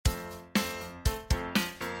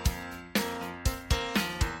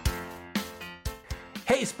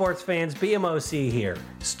Hey sports fans, BMOC here.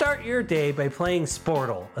 Start your day by playing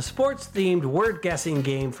Sportle, a sports-themed word-guessing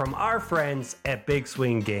game from our friends at Big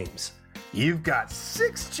Swing Games. You've got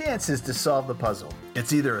 6 chances to solve the puzzle.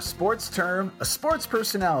 It's either a sports term, a sports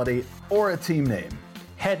personality, or a team name.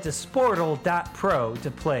 Head to sportle.pro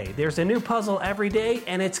to play. There's a new puzzle every day,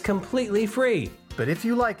 and it's completely free. But if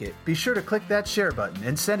you like it, be sure to click that share button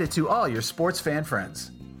and send it to all your sports fan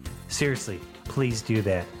friends. Seriously, please do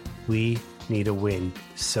that. We need a win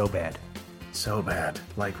so bad. So bad,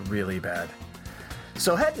 like really bad.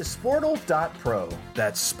 So head to sportle.pro,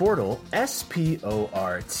 that's Sportle, SPORTLE.pro,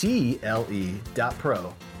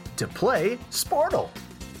 to play Sportle.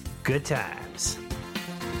 Good times.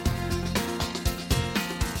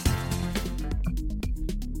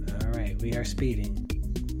 All right, we are speeding.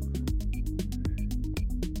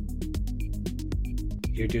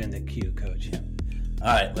 You're doing the cue, Coach. Yeah. All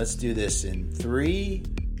right, let's do this in 3,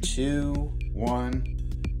 2, 1.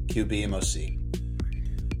 Cue BMOC.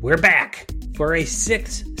 We're back for a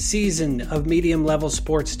 6th season of medium level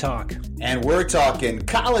sports talk. And we're talking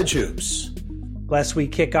college hoops. Lest we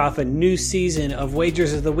kick off a new season of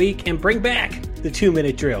Wagers of the Week and bring back the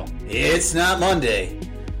 2-minute drill. It's not Monday.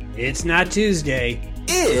 It's not Tuesday.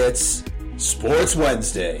 It's Sports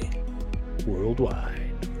Wednesday. Worldwide.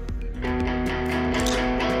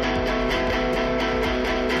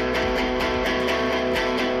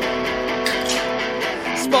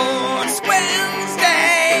 Sports Wednesday.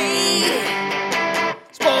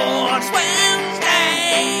 Sports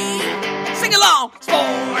Wednesday. Sing along.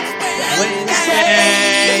 Sports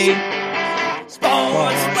Wednesday.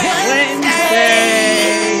 Sports Wednesday.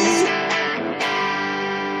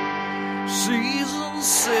 Season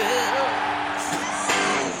 6.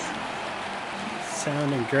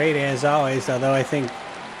 Sounding great as always, although I think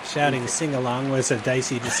shouting sing along was a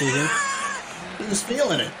dicey decision. Who's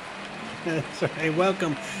feeling it? That's right.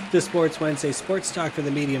 Welcome to Sports Wednesday, sports talk for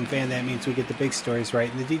the medium fan. That means we get the big stories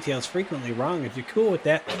right and the details frequently wrong. If you're cool with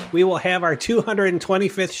that, we will have our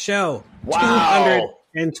 225th show. Wow.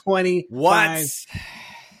 225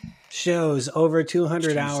 shows, over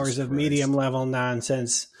 200 hours of medium level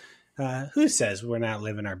nonsense. Who says we're not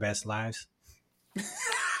living our best lives?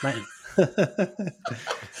 My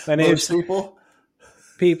name's people.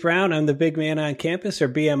 Pete Brown. I'm the big man on campus, or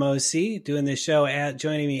BMOC, doing this show.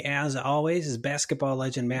 Joining me as always is basketball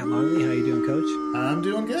legend Matt Longley. How you doing, Coach? I'm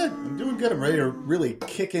doing good. I'm ready to really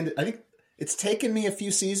kick into. I think it's taken me a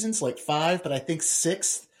few seasons, like 5, but I think the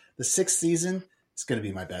 6th season is going to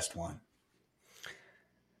be my best one.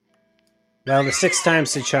 Well, the 6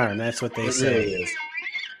 times the charm. That's what they say. Really is.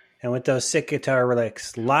 And with those sick guitar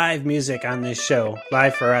licks, live music on this show,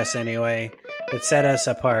 live for us anyway, that set us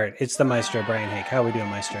apart. It's the Maestro, Brian Hake. How we doing,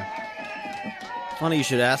 Maestro? Funny you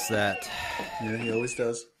should ask that. Yeah, he always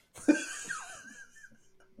does.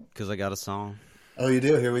 Because I got a song. Oh, you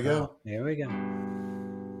do? Here we go. Here we go.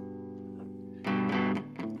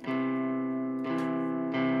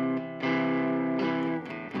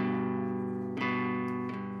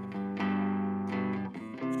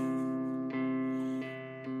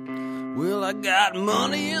 Well, I got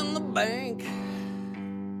money in the bank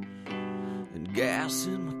and gas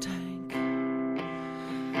in my tank.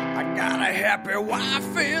 I got a happy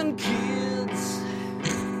wife and kids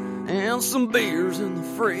and some beers in the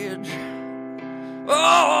fridge. Oh,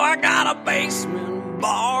 I got a basement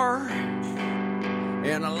bar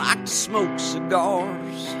and I like to smoke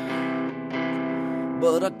cigars,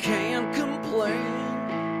 but I can't complain.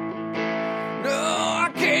 No,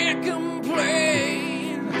 I can't complain.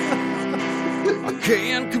 I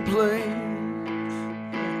can't complain,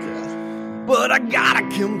 but I gotta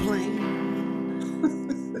complain,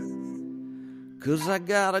 'cause I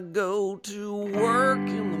gotta go to work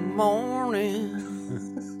in the morning.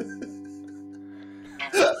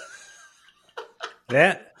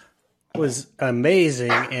 That was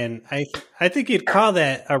amazing, and I think you'd call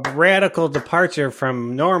that a radical departure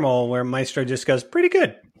from normal, where Maestro just goes, pretty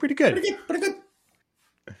good. Pretty good.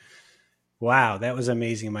 Wow, that was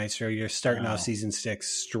amazing, Maestro. You're starting off season 6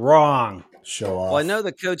 strong. Show off. Well, I know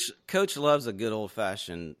the coach loves a good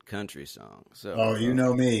old-fashioned country song. So. Oh, you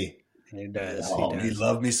know me. He does. Oh, he he does.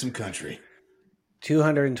 love me some country.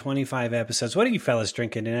 225 episodes. What are you fellas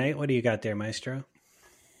drinking tonight? What do you got there, Maestro?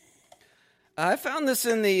 I found this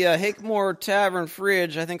in the Hakemore Tavern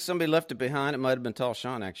fridge. I think somebody left it behind. It might have been Tall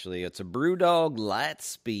Sean, actually. It's a Brewdog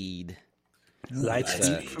Lightspeed.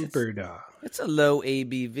 Lightspeed from Brewdog. It's a low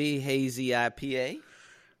ABV hazy IPA.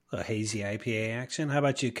 A hazy IPA action. How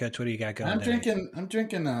about you, Coach? What do you got going? I'm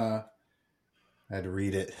drinking. I had to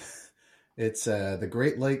read it. It's the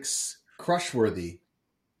Great Lakes Crushworthy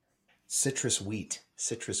Citrus Wheat.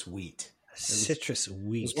 Citrus It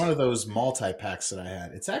wheat. was one of those multi-packs that I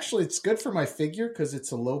had. It's good for my figure because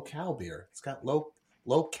it's a low-cal beer. It's got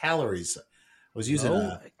low calories. I was using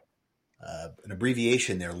an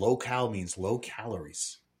abbreviation there. Low-cal means low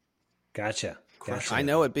calories. Gotcha. I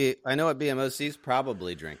know what BMOC's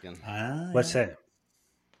probably drinking. What's that?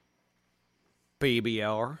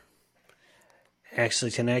 BBR.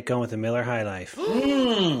 Actually, tonight going with the Miller High Life.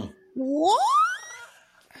 What?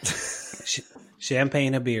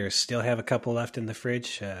 Champagne of beers. Still have a couple left in the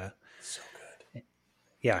fridge. So good.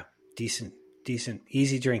 Yeah, decent,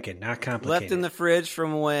 easy drinking, not complicated. Left in the fridge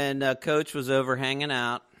from when Coach was over hanging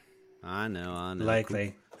out. I know.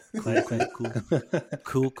 Likely.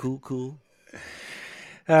 Cool.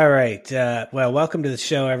 All right. Well, welcome to the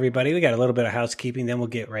show, everybody. We got a little bit of housekeeping, then we'll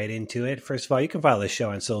get right into it. First of all, you can follow the show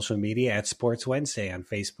on social media at Sports Wednesday on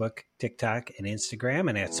Facebook, TikTok, and Instagram,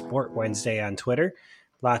 and at Sport Wednesday on Twitter.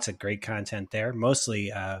 Lots of great content there.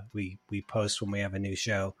 Mostly we post when we have a new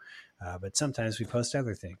show, but sometimes we post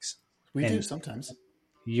other things. We do sometimes.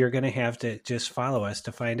 You're going to have to just follow us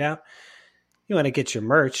to find out. You want to get your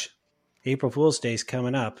merch. April Fool's Day is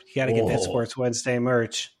coming up. You got to get that Sports Wednesday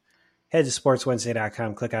merch. Head to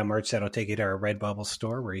sportswednesday.com, click on merch. That'll take you to our Redbubble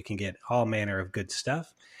store where you can get all manner of good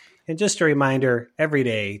stuff. And just a reminder, every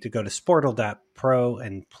day to go to Sportle.pro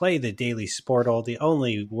and play the daily Sportle, the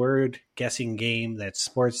only word-guessing game that's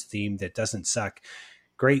sports-themed that doesn't suck.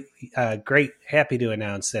 Great. Happy to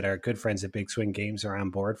announce that our good friends at Big Swing Games are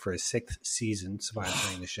on board for a 6th season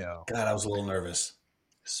sponsoring the show. God, I was a little nervous.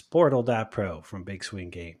 Sportle.pro from Big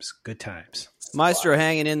Swing Games. Good times. Maestro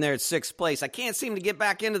hanging in there at 6th place. I can't seem to get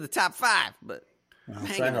back into the top 5, but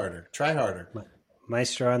Try harder.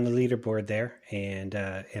 Maestro on the leaderboard there,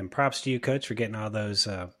 and props to you, Coach, for getting all those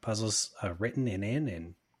puzzles written and in,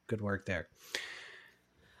 and good work there.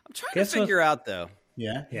 I'm trying to figure out, though.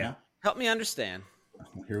 Yeah. Help me understand.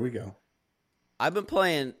 Here we go. I've been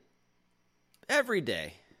playing every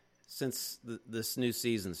day since this new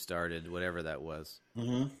season started, whatever that was.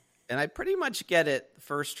 Mm-hmm. And I pretty much get it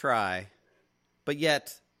first try, but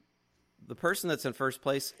yet the person that's in first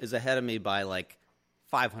place is ahead of me by like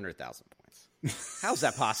 500,000 points. How's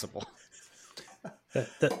that possible?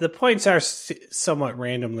 The points are somewhat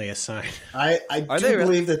randomly assigned. I do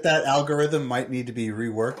believe that algorithm might need to be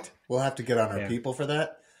reworked. We'll have to get on our people for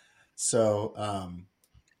that. So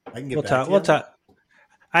I can get back to you. We'll talk.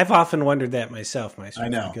 I've often wondered that myself, Maestro. I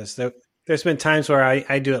know. Because there's been times where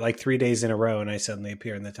I do it like 3 days in a row and I suddenly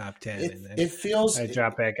appear in the top 10. And then I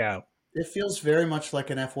drop back out. It feels very much like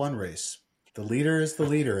an F1 race. The leader is the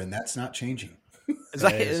leader, and that's not changing. Is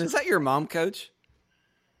that your mom, Coach?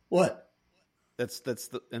 What? That's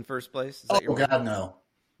in first place? Is that your God, no.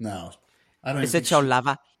 I don't. Is it your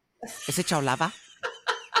lover? Is it your lover?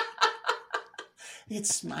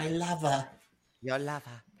 It's my lover. Your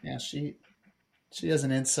lover. Yeah, she has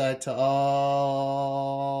an insight to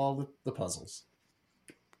all the puzzles.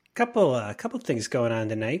 Couple things going on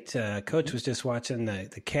tonight. Coach was just watching the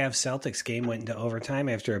Cavs Celtics game. Went into overtime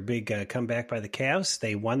after a big comeback by the Cavs.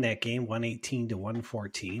 They won that game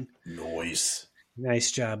 118-114.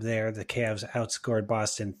 Nice job there. The Cavs outscored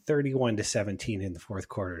Boston 31-17 in the fourth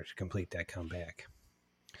quarter to complete that comeback.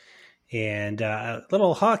 And a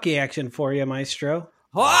little hockey action for you, Maestro.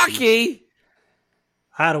 Hockey.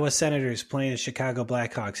 Ottawa Senators playing Chicago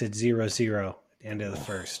Blackhawks at 0-0 at the end of the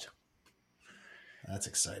first. That's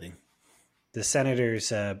exciting. The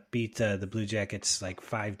Senators beat the Blue Jackets like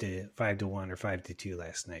 5-1 or 5-2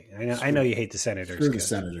 last night. I know you hate the Senators. Screw the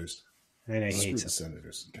Senators. I know you hate the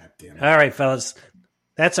Senators. God damn it. All right, fellas.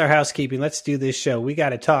 That's our housekeeping. Let's do this show. We got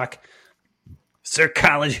to talk Sir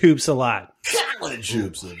College Hoops a lot. College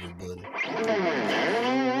Hoops, everybody.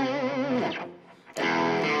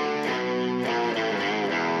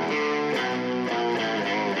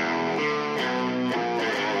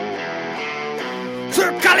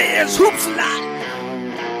 Sir College Hoops a lot.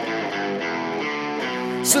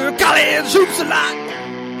 Sir College Hoops a lot.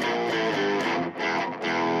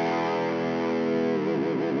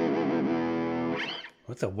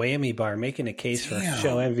 With a whammy bar, making a case for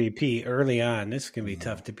show MVP early on. This is going to be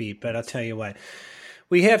tough to beat, but I'll tell you what.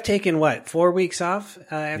 We have taken, 4 weeks off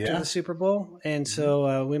after the Super Bowl, and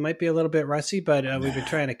so we might be a little bit rusty, but we've been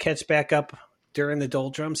trying to catch back up during the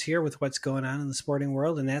doldrums here with what's going on in the sporting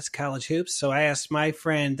world, and that's college hoops. So I asked my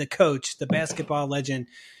friend, the coach, the basketball legend,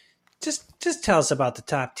 just tell us about the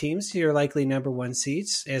top teams, your likely number one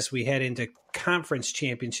seeds as we head into conference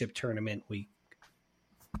championship tournament week.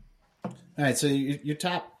 All right, so your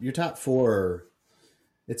top four.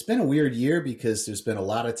 It's been a weird year because there's been a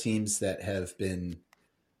lot of teams that have been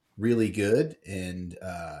really good, and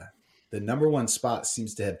the number one spot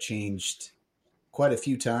seems to have changed quite a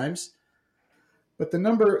few times. But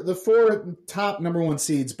the 4 top number 1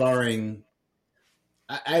 seeds, barring,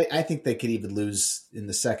 I think they could even lose in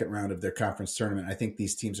the second round of their conference tournament. I think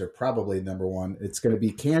these teams are probably number 1. It's going to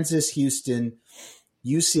be Kansas, Houston,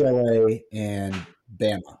 UCLA, and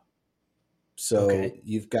Bama. So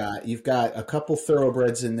you've got a couple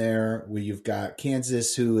thoroughbreds in there where you've got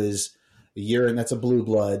Kansas, who is a year, and that's a blue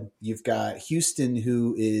blood. You've got Houston,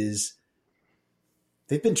 who is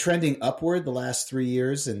they've been trending upward the last 3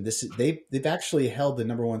 years, and they've actually held the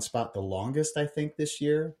number 1 spot the longest, I think, this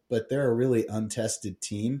year. But they're a really untested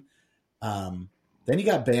team. Then you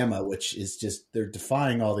got Bama, which is just they're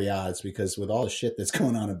defying all the odds because with all the shit that's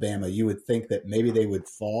going on in Bama, you would think that maybe they would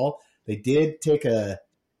fall. They did take a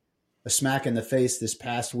smack in the face this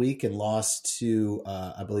past week and lost to,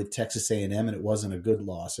 I believe, Texas A&M, and it wasn't a good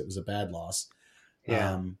loss. It was a bad loss.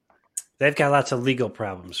 Yeah. They've got lots of legal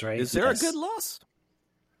problems, right? Is there a good loss?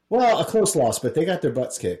 Well, a close loss, but they got their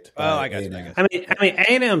butts kicked. I got you. I mean,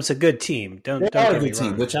 A&M's a good team. Don't they get are a me good wrong.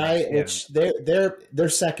 team, which they're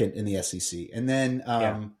second in the SEC, and then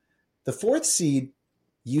the 4th seed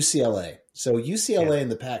UCLA. So UCLA in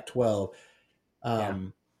the Pac-12,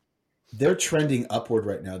 they're trending upward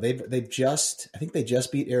right now. I think they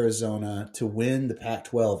just beat Arizona to win the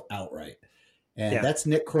Pac-12 outright, and that's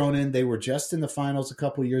Nick Cronin. They were just in the finals a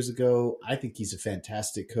couple years ago. I think he's a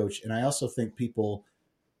fantastic coach, and I also think people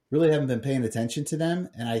really haven't been paying attention to them,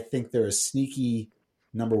 and I think they're a sneaky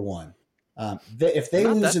number 1. If they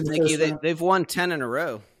lose in the first round, they've won 10 in a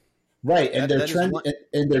row, right? And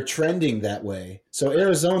they're trending that way. So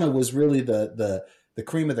Arizona was really the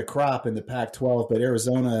cream of the crop in the Pac-12, but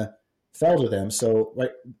Arizona fell to them. So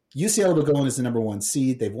UCLA will go in as the number 1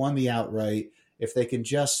 seed. They've won the outright. If they can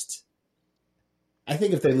I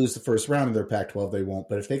think if they lose the first round in their Pac-12, they won't.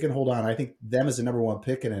 But if they can hold on, I think them as a number 1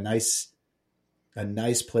 pick and a nice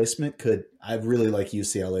placement I really like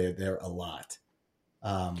UCLA there a lot.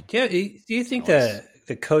 Do you think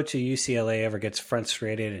the coach of UCLA ever gets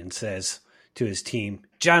frustrated and says to his team,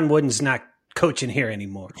 John Wooden's not coaching here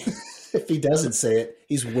anymore? If he doesn't say it,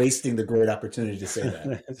 he's wasting the great opportunity to say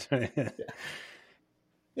that. That's right.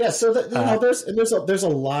 Yeah, so there's a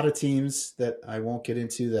lot of teams that I won't get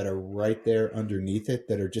into that are right there underneath it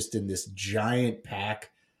that are just in this giant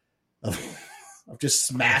pack of just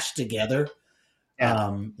smashed together. Yeah.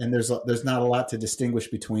 And there's not a lot to distinguish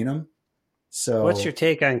between them. So what's your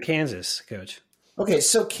take on Kansas, Coach? Okay,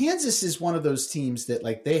 so Kansas is one of those teams that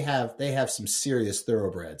they have some serious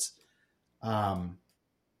thoroughbreds.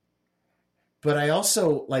 But I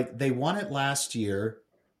also they won it last year.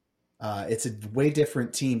 It's a way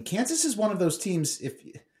different team. Kansas is one of those teams, if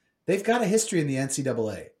they've got a history in the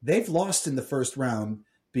NCAA. They've lost in the first round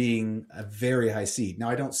being a very high seed.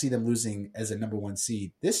 Now I don't see them losing as a number 1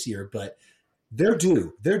 seed this year, but they're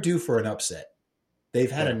due. They're due for an upset. They've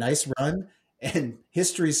had a nice run, and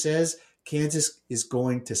history says Kansas is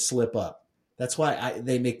going to slip up. That's why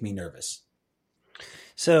they make me nervous.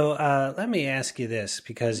 So let me ask you this,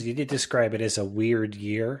 because you did describe it as a weird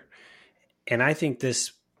year, and I think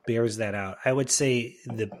this bears that out. I would say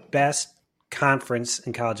the best conference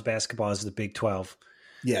in college basketball is the Big 12.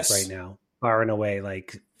 Yes, right now, far and away,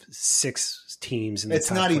 6 teams in the top 25.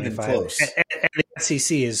 It's not even close. And the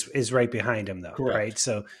SEC is right behind them, though. Correct. Right?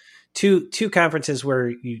 So two conferences where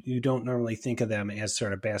you don't normally think of them as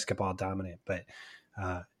sort of basketball dominant, but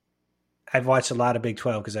I've watched a lot of Big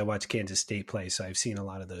 12 because I watched Kansas State play, so I've seen a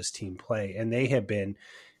lot of those teams play, and they have been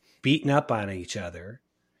beaten up on each other.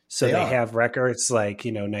 So they have records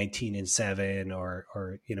 19-7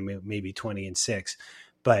 or maybe 20-6,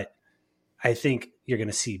 but I think you're going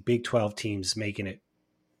to see Big 12 teams making it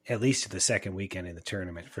at least to the second weekend in the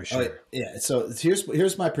tournament for sure. Yeah. So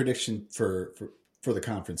here's my prediction for the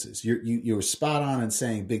conferences. You were spot on in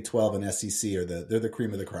saying Big 12 and SEC they're the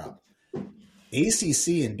cream of the crop.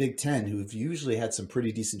 ACC and Big 10, who've usually had some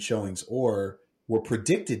pretty decent showings or were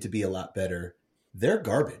predicted to be a lot better, they're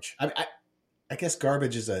garbage. I guess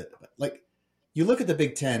garbage is you look at the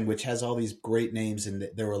Big 10, which has all these great names, and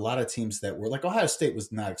there were a lot of teams that were Ohio State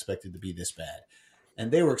was not expected to be this bad. And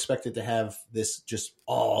they were expected to have just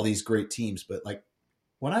all these great teams. But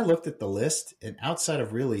when I looked at the list, and outside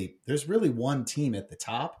of there's really one team at the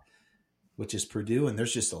top, which is Purdue, and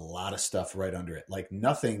there's just a lot of stuff right under it.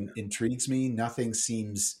 Nothing intrigues me. Nothing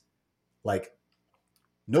seems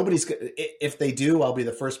nobody's. If they do, I'll be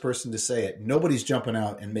the first person to say it. Nobody's jumping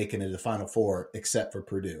out and making it to the Final Four except for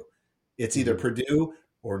Purdue. It's either Purdue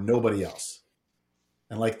or nobody else.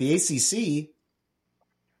 And the ACC,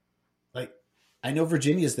 I know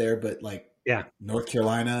Virginia's there, but North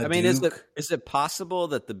Carolina. I mean, Duke. is it possible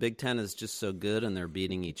that the Big Ten is just so good and they're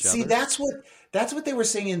beating each other? See, that's what they were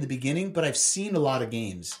saying in the beginning, but I've seen a lot of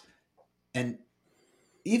games, and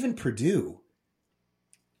even Purdue,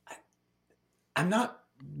 I'm not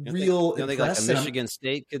You real think like a impressed. Michigan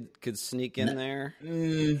State could sneak in there,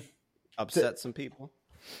 upset some people?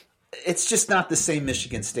 It's just not the same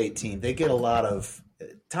Michigan State team. They get a lot of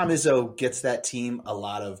Tom Izzo gets that team a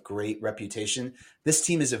lot of great reputation. This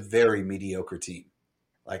team is a very mediocre team.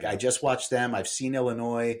 Like I just watched them. I've seen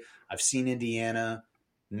Illinois. I've seen Indiana,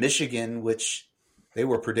 Michigan, which they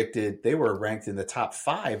were ranked in the top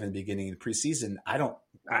 5 in the beginning of the preseason. I don't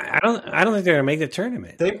think they're going to make the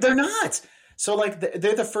tournament. They're not. So like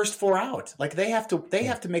they're the first 4 out. Like they have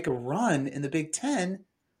to make a run in the Big Ten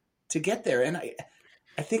to get there. And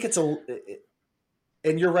I think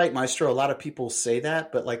and you're right, Maestro. A lot of people say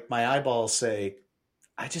that, but like my eyeballs say,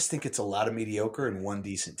 I just think it's a lot of mediocre and one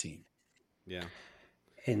decent team. Yeah.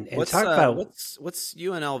 And what's talk about what's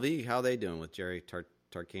UNLV? How are they doing with Jerry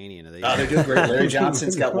Tarkanian? Are they? They're doing great. Larry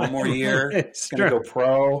Johnson's got one more year. It's going to go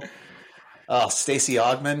pro. Oh, Stacey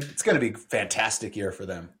Ogman. It's going to be a fantastic year for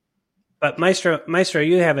them. But Maestro,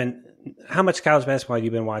 you haven't. How much college basketball have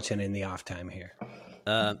you been watching in the off time here?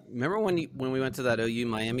 Remember when we went to that OU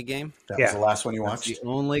Miami game? That was the last one you watched? That's the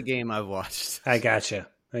only game I've watched. I gotcha.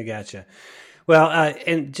 Well,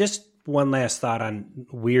 and just one last thought on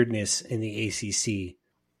weirdness in the ACC.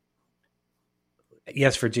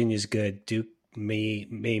 Yes, Virginia's good. Duke may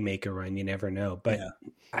make a run. You never know. But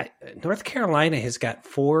North Carolina has got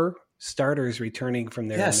 4 starters returning from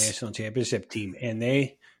their national championship team, and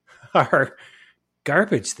they are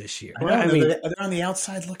garbage this year. I mean, they're on the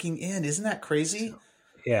outside looking in. Isn't that crazy?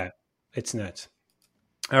 Yeah, it's nuts.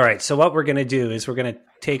 All right, so what we're going to do is we're going to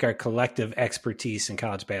take our collective expertise in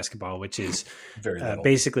college basketball, which is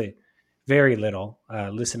basically very little,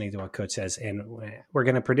 listening to what Coach says, and we're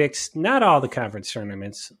going to predict not all the conference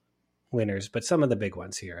tournaments winners, but some of the big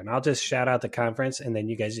ones here. And I'll just shout out the conference, and then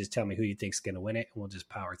you guys just tell me who you think is going to win it, and we'll just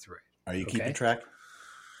power through it. Are you keeping track?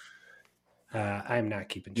 I'm not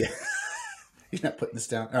keeping track. He's not putting this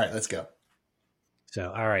down. All right, let's go. So,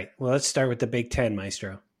 all right. Well, let's start with the Big Ten,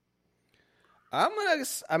 Maestro. I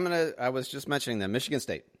was just mentioning them. Michigan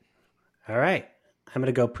State. All right. I'm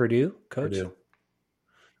gonna go Purdue, Coach. Purdue.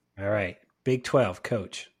 All right. Big 12,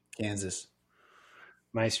 Coach. Kansas.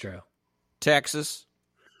 Maestro. Texas.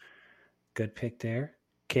 Good pick there.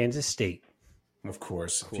 Kansas State. Of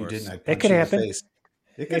course. If you didn't, I'd It punch could you in happen. the face.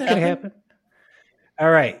 It could happen. All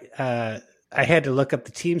right. I had to look up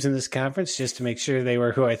the teams in this conference just to make sure they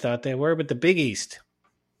were who I thought they were, but the Big East.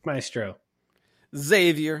 Maestro.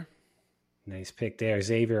 Xavier. Nice pick there.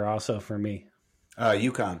 Xavier also for me.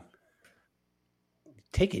 UConn.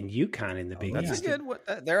 Taking UConn in the Big East. That's good.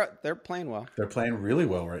 They're playing well. They're playing really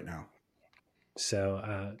well right now.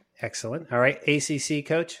 So, excellent. All right. ACC,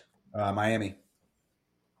 Coach. Miami.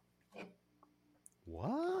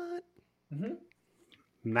 What? Mm-hmm.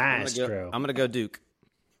 Maestro. I'm gonna go Duke.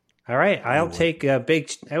 All right. I will take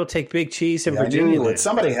Big Cheese in Virginia. Then.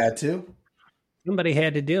 Somebody had to. Somebody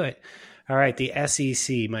had to do it. All right. The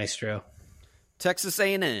SEC, Maestro. Texas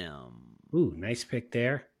A&M. Ooh, nice pick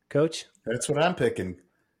there, Coach. That's what I'm picking.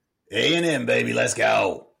 A&M, baby. Let's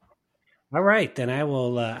go. All right. Then I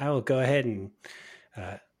will go ahead and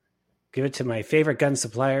give it to my favorite gun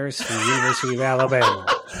suppliers from the University of Alabama.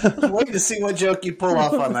 I'm waiting to see what joke you pull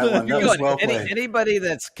off on that one. That was well played. Anybody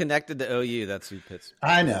that's connected to OU, that's who Pitts.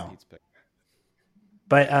 I know.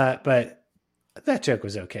 But that joke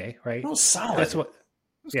was okay, right? Oh, solid. That's what.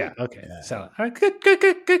 Yeah. Okay. Yeah. Solid. All right. Good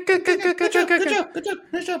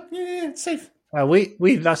job. Yeah, safe.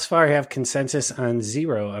 We thus far have consensus on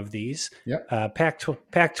 0 of these. Yep.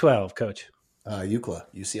 Pac-12, Coach. UCLA,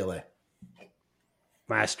 UCLA.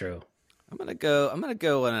 Maestro. I'm gonna go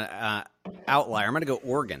on an outlier. I'm gonna go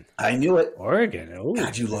Oregon. I knew it. Oregon. Ooh.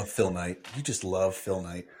 God, you love Phil Knight. You just love Phil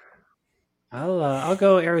Knight. I'll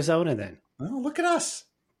go Arizona then. Oh, look at us.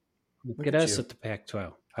 Look at us at the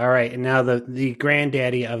Pac-12. All right, and now the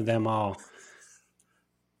granddaddy of them all.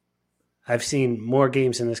 I've seen more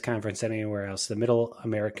games in this conference than anywhere else. The Middle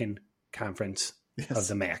American Conference of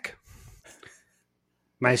the MAC.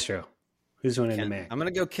 Maestro, who's winning Kent. the MAC? I'm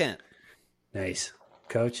gonna go Kent. Nice,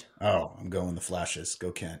 Coach. Oh, I'm going the Flashes.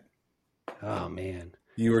 Go Kent. Oh man,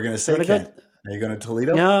 you were going to say Kent. Are you going to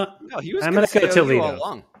Toledo? No, he was. I'm going to go Toledo. All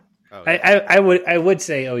along. Oh, yeah. I would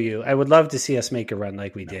say OU. I would love to see us make a run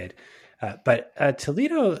like we did. But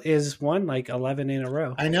Toledo is won like 11 in a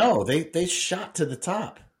row. I know. They shot to the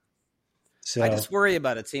top. So I just worry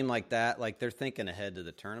about a team like that. Like they're thinking ahead to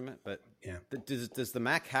the tournament, but yeah. Does the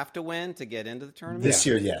MAC have to win to get into the tournament? This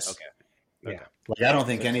year, yes. Okay. Yeah. Like I don't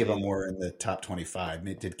think any of them were in the top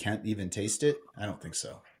 25. Did Kent even taste it? I don't think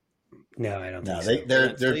so. No, I don't think so.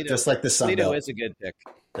 they're Toledo, just like the Sun Toledo Belt. is a good pick.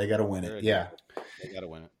 They got to win it. Yeah. They got to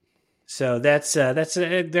win it. So that's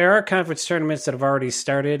there are conference tournaments that have already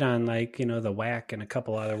started on like, the WAC and a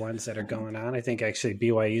couple other ones that are going on. I think actually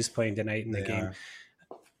BYU is playing tonight in the game.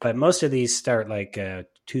 But most of these start like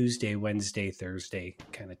Tuesday, Wednesday, Thursday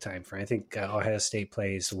kind of time frame. I think Ohio State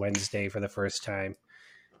plays Wednesday for the first time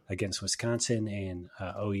against Wisconsin, and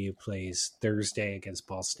OU plays Thursday against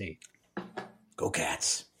Ball State. Go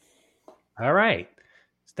Cats! All right,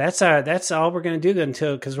 that's all we're going to do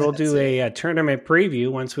because we'll do a tournament preview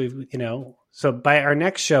once we've So by our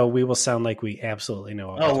next show, we will sound like we absolutely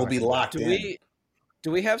know. Oh, we'll be locked in. Do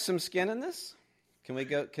we have some skin in this? Can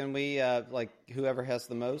we like whoever has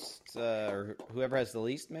the most or whoever has the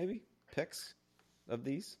least maybe picks of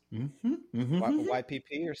these?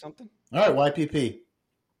 YPP or something? All right, YPP.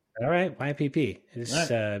 All right, YPP.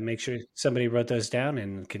 Just make sure somebody wrote those down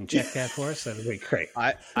and can check that for us. That'd be great.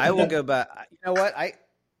 I will go back. You know what?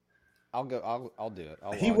 I'll go. I'll do it.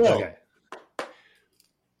 He will. Okay.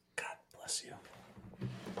 God bless you.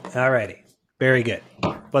 All righty. Very good.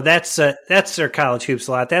 Well, that's our college hoops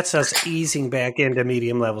a lot. That's us easing back into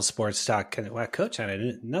medium level sports talk. Wow, Coach on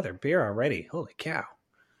another beer already. Holy cow!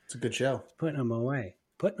 It's a good show. Putting them away.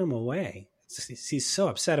 He's so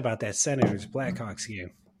upset about that Senators Blackhawks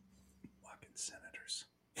game. Fucking Senators.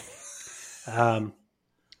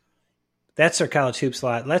 That's our college hoops a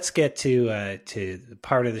lot. Let's get to the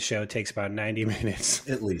part of the show. It takes about 90 minutes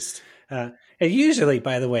at least. And usually,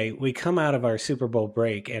 by the way, we come out of our Super Bowl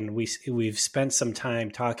break and we've spent some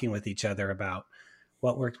time talking with each other about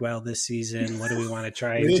what worked well this season. What do we want to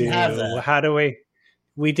try and do? How do we?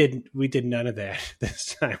 We did none of that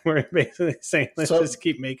this time. We're basically saying let's just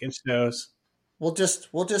keep making shows. What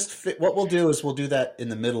we'll do is we'll do that in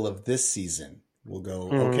the middle of this season. We'll go,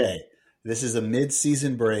 okay, this is a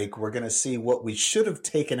mid-season break. We're going to see what we should have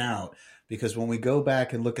taken out. Because when we go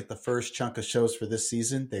back and look at the first chunk of shows for this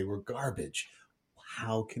season, they were garbage.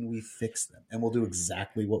 How can we fix them? And we'll do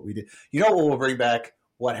exactly what we did. You know what we'll bring back?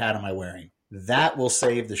 What hat am I wearing? That will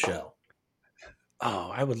save the show. Oh,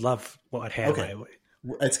 I would love what hat am I wearing.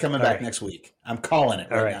 It's coming back next week. I'm calling it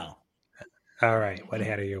right now. All right. What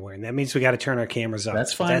hat are you wearing? That means we got to turn our cameras off.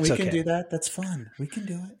 That's fine. We can do that. That's fun. We can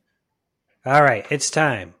do it. All right. It's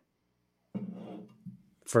time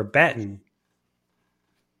for betting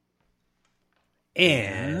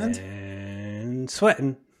and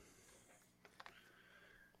sweating.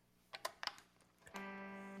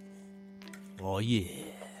 Oh, yeah.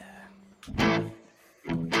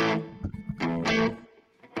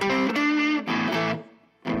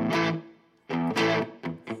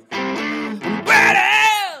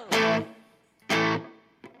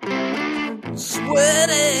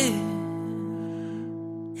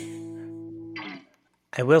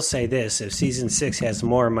 I will say this, if season 6 has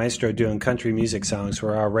more Maestro doing country music songs,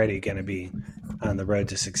 we're already going to be on the road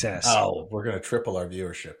to success. Oh, we're going to triple our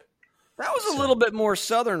viewership. That was a little bit more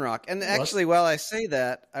Southern rock. And actually, while I say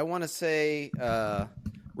that, I want to say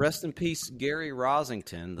rest in peace, Gary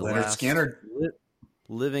Rosington, the Leonard last Skinner.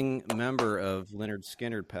 Living member of Leonard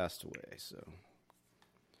Skinner, passed away. So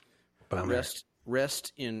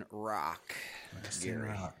rest in rock,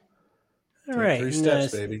 Gary. All right. 3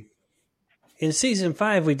 steps, baby. In season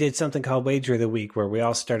 5, we did something called Wager of the Week, where we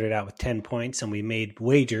all started out with 10 points and we made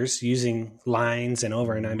wagers using lines and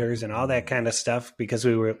over and unders and all that kind of stuff because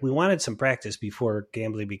we wanted some practice before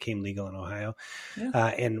gambling became legal in Ohio. Yeah.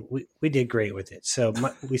 And we did great with it. So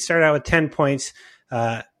we started out with 10 points.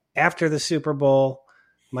 After the Super Bowl,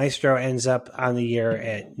 Maestro ends up on the year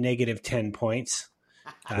at negative 10 points.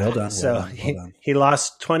 Well done. So he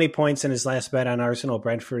lost 20 points in his last bet on Arsenal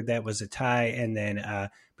Brentford. That was a tie. And then,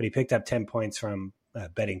 but he picked up 10 points from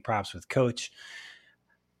betting props with Coach.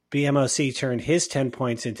 BMOC turned his 10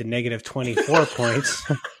 points into negative 24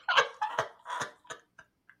 points.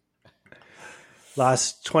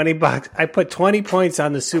 Lost $20. I put 20 points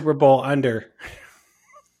on the Super Bowl under.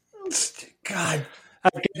 God,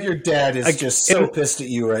 your dad is just so pissed at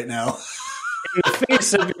you right now. In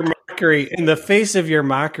the face of your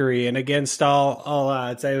mockery and against all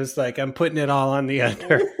odds, I was like, I'm putting it all on the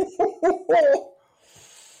under.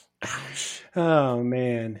 Oh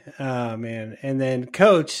man. And then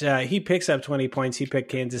Coach, he picks up 20 points. He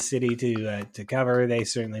picked Kansas City to cover. They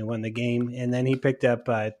certainly won the game. And then he picked up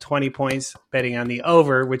 20 points betting on the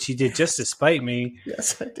over, which he did just to spite me.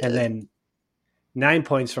 Yes, I did. And then 9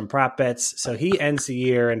 points from prop bets. So he ends the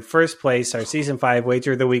year in first place, our season 5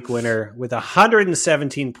 Wager of the Week winner, with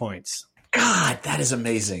 117 points. God, that is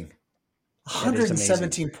amazing.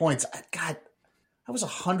 117 points. God, I was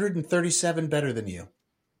 137 better than you.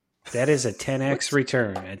 That is a 10x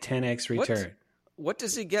return. A 10x return. What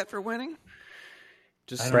does he get for winning?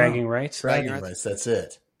 Just bragging rights. Bragging rights. That's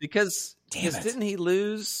it. Because Damn Because it. didn't he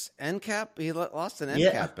lose NCAP? He lost an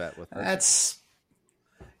NCAP bet with her.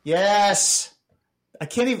 Yes. I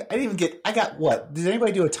didn't even get, I got what? Did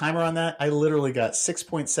anybody do a timer on that? I literally got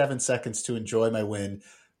 6.7 seconds to enjoy my win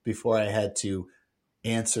before I had to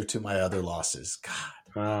answer to my other losses. God.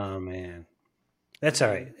 Oh man, that's all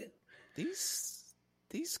right.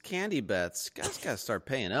 These candy bets, guys, gotta start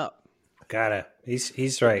paying up. Gotta.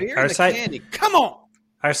 He's right. Beer and the candy, come on.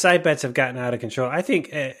 Our side bets have gotten out of control. I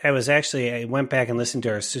think I went back and listened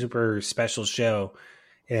to our super special show,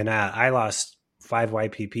 and I lost 5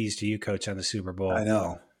 YPPs to you, Coach, on the Super Bowl. I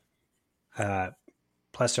know.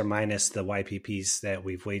 Plus or minus the YPPs that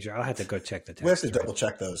we've wagered. I'll have to go check the text. We have to double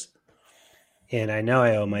check those. And I know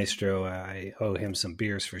I owe Maestro. I owe him some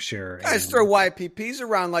beers for sure. Guys throw YPPs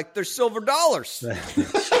around like they're silver dollars.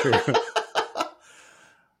 That's true.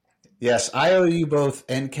 Yes, I owe you both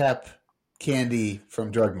NCAP candy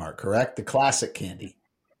from Drug Mart, correct? The classic candy.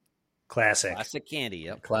 Classic. Classic candy,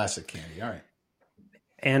 yep. Classic candy. All right.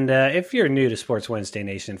 And if you're new to Sports Wednesday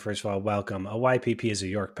Nation, first of all, welcome. A YPP is a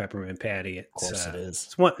York peppermint patty. Of course it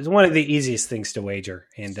is. It's one of the easiest things to wager,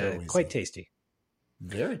 and So quite tasty.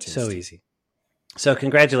 Very tasty. So easy. So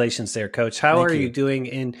congratulations there, Coach. How Thank are you. you doing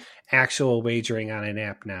in actual wagering on an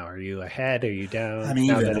app now? Are you ahead? Are you down? I'm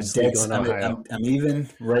Now even. that it's legal in Ohio? I'm even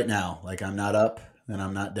right now. Like I'm not up and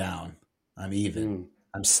I'm not down. I'm even. Mm.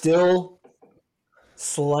 I'm still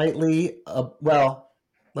slightly. Well,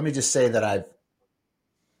 let me just say that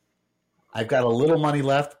I've got a little money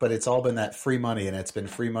left, but it's all been that free money, and it's been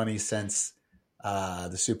free money since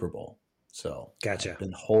the Super Bowl. So Gotcha. I've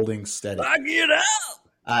been holding steady. I get out.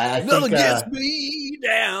 I Nothing think, gets me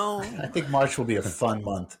down. I think March will be a fun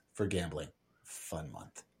month for gambling. Fun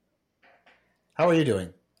month. How are you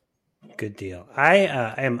doing? Good deal. I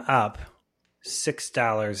am up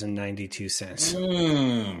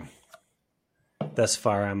 $6.92 thus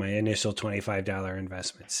far on my initial $25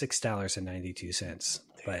 investment. $6.92.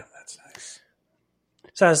 But That's nice.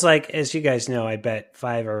 so I was like, as you guys know, I bet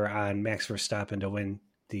 $5 on Max Verstappen to win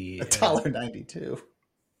the $1.92.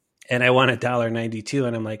 and I won $1.92,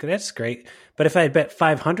 and I'm like, that's great. But if I had bet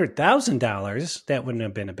 $500,000, that wouldn't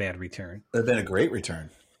have been a bad return. It would have been a great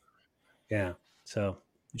return. Yeah. So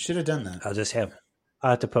You should have done that. I'll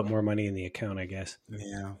have to put more money in the account, I guess.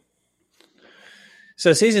 Yeah.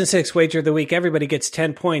 So season 6 wager of the week, everybody gets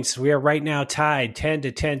 10 points. We are right now tied 10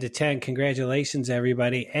 to 10 to 10. Congratulations,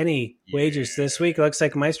 everybody. Any wagers this week? Looks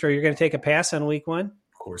like Maestro, you're going to take a pass on week 1? Of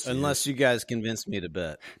course. Unless you guys convince me to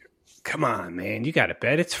bet. Come on, man. You got to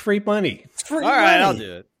bet. It's free money. it's free All right, money. I'll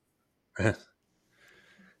do it.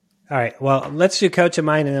 All right. Well, let's do Coach of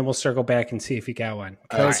mine, and then we'll circle back and see if you got one.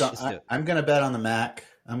 All right, Coach, so let's do it. I'm going to bet on the MAC.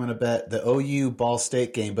 I'm going to bet the OU Ball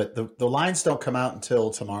State game, but the lines don't come out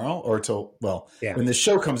until tomorrow or when the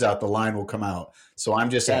show comes out, the line will come out. So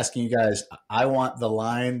I'm just asking you guys, I want the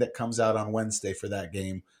line that comes out on Wednesday for that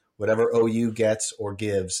game. Whatever OU gets or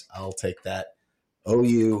gives, I'll take that.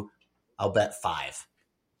 OU, I'll bet 5.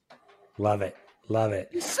 love it. Love it.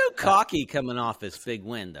 He's so cocky coming off his big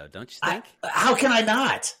win, though, don't you think? How can I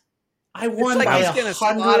not? I won It's like by he's going to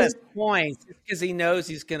slot 100. his points because he knows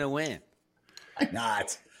he's going to win. I'm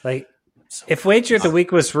not. Like, if wager of the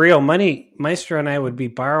week was real money, Maestro and I would be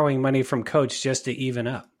borrowing money from Coach just to even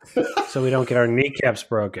up, so we don't get our kneecaps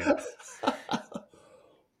broken.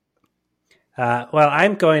 Well,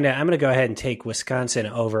 I'm going to go ahead and take Wisconsin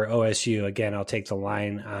over OSU again. I'll take the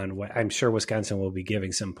line on what I'm sure Wisconsin will be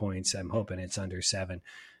giving some points. I'm hoping it's under 7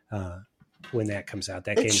 when that comes out.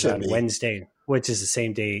 That game's on Wednesday, which is the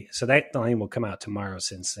same day. So that line will come out tomorrow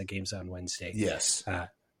since the game's on Wednesday. Yes.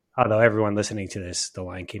 Although everyone listening to this, the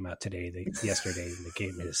line came out today, yesterday, and the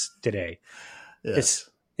game is today. Yes.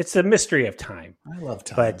 It's the mystery of time. I love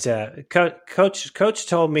time. But Coach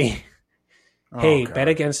told me, "Hey, bet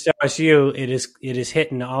against OSU. It is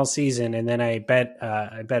hitting all season." And then I bet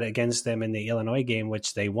against them in the Illinois game,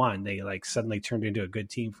 which they won. They suddenly turned into a good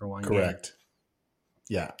team for one game. Correct.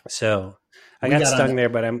 Yeah. So I got stung there,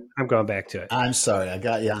 but I'm going back to it. I'm sorry. I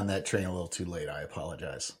got you on that train a little too late. I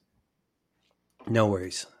apologize. No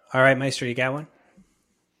worries. All right, Maestro, you got one?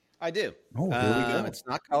 I do. Oh, here we go. It's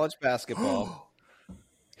not college basketball.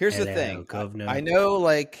 Here's the thing. Governor. I know,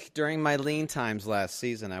 during my lean times last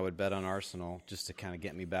season, I would bet on Arsenal just to kind of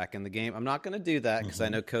get me back in the game. I'm not going to do that because I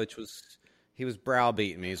know Coach was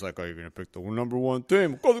browbeating me. He's like, "Are you going to pick the number one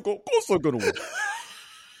team? Of course I'm going to win."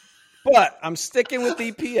 But I'm sticking with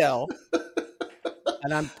EPL,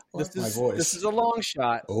 and this is a long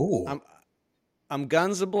shot. Oh, I'm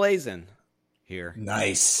guns a-blazing here.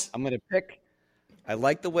 Nice. I'm going to pick. I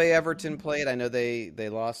like the way Everton played. I know they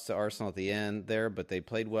lost to Arsenal at the end there, but they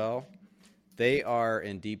played well. They are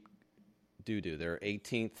in doo-doo. They're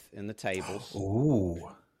 18th in the tables. Ooh.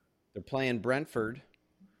 They're playing Brentford,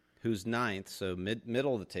 who's 9th, so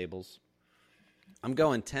middle of the tables. I'm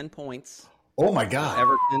going 10 points. Oh, my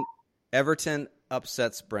God. Everton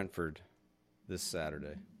upsets Brentford this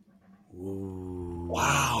Saturday. Ooh.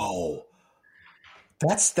 Wow.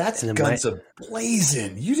 That's guns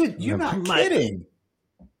a-blazing. You're not kidding.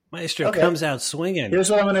 Maestro comes out swinging. Here's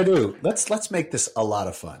what I'm going to do. Let's make this a lot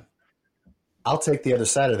of fun. I'll take the other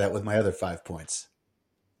side of that with my other 5 points.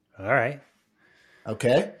 All right.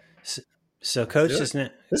 Okay. So, Coach,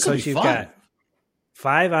 you've got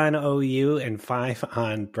 5 on OU and 5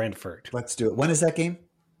 on Brentford. Let's do it. When is that game?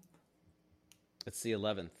 It's the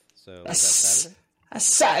 11th. So That's is that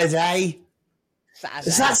Saturday? That's Saturday.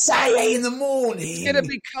 It's not Saturday in the morning. It's going to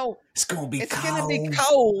be cold. It's going to be cold. It's going to be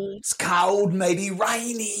cold. It's cold, maybe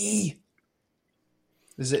rainy.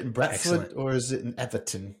 Is it in Bradford Excellent. or is it in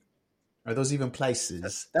Everton? Are those even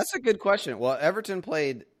places? That's a good question. Well, Everton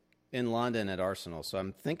played in London at Arsenal, so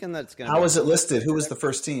I'm thinking that it's going to. How was it listed? Who was the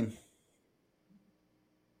first team?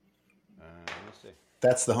 Let me see.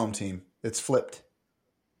 That's the home team. It's flipped.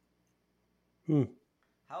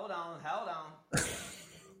 Hold on.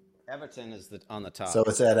 Everton is on the top. So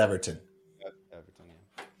it's at Everton. Everton,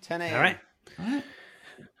 yeah. 10 a.m. All right.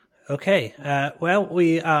 Okay. Well,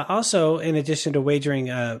 we also, in addition to wagering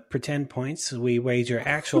pretend points, we wager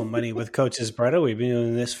actual money with Coach's Brother. We've been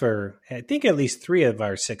doing this for, I think, at least 3 of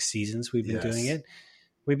our 6 seasons we've been doing it.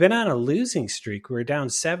 We've been on a losing streak. We're down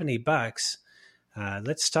 $70.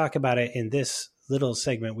 Let's talk about it in this little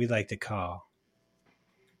segment we like to call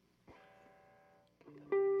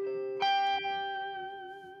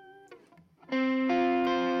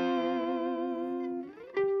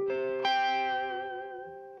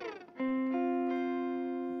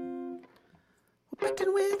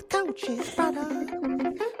Betting with Coach's Brother.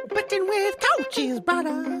 Betting with Coach's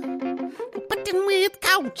Brother. Betting with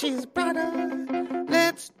Coach's Brother.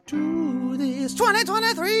 Let's do this.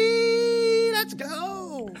 2023. Let's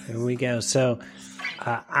go. Here we go. So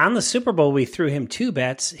on the Super Bowl, we threw him 2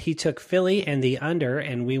 bets. He took Philly and the under,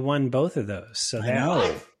 and we won both of those. So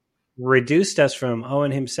that reduced us from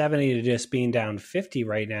owing him 70 to just being down 50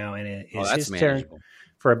 right now. And it is his turn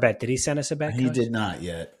for a bet. Did he send us a bet, He Coach? did not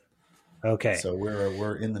yet. Okay. So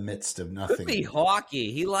we're in the midst of nothing. Could be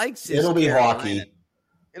hockey. He likes his It'll be Carolina. hockey.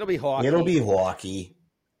 It'll be hockey. It'll be hockey.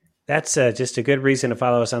 That's just a good reason to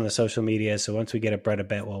follow us on the social media. So once we get a Brett a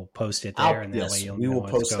bet, we'll post it there, and that way you'll we know will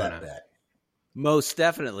what's post going that on. bet. Most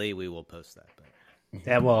definitely, we will post that.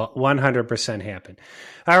 That will 100% happen.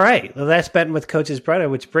 All right. Well, that's betting with Coach's Brother,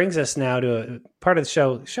 which brings us now to a part of the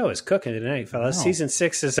show. Show is cooking tonight, fellas. Season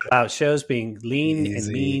 6 is about shows being lean and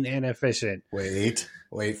mean and efficient. Wait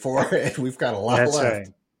for it. We've got a lot That's left. right.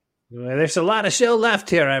 Well, there's a lot of show left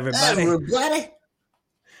here, everybody.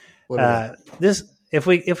 This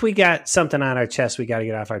if we got something on our chest, we got to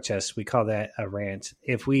get off our chest. We call that a rant.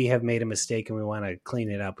 If we have made a mistake and we want to clean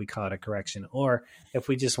it up, we call it a correction. Or if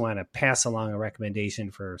we just want to pass along a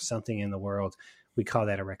recommendation for something in the world, we call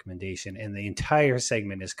that a recommendation. And the entire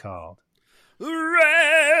segment is called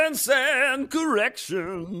Rants and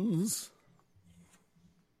Corrections.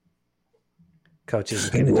 Coach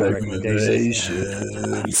isn't going to do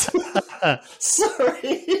recommendations.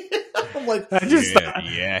 Sorry. I'm like, I'm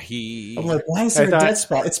like, why is there a dead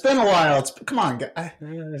spot? It's been a while. Come on, guy.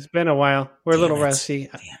 It's been a while. We're a little rusty.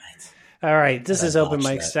 Damn it. All right. This is open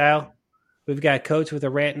mic style. We've got Coach with a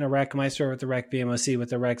rant and a rec, Maestro with the rec, BMOC with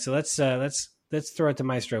the rec. So let's throw it to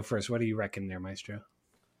Maestro first. What do you reckon there, Maestro?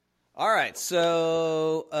 All right.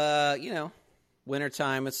 So,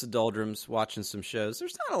 wintertime, it's the doldrums, watching some shows.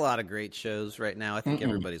 There's not a lot of great shows right now. I think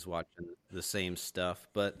everybody's watching the same stuff.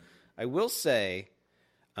 But I will say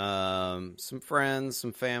some friends,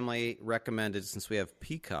 some family recommended, since we have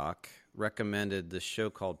Peacock, recommended this show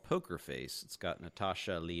called Poker Face. It's got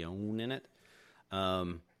Natasha Lyonne in it.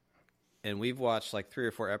 And we've watched like 3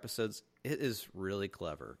 or 4 episodes. It is really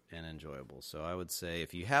clever and enjoyable. So I would say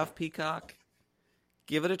if you have Peacock,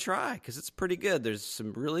 give it a try because it's pretty good. There's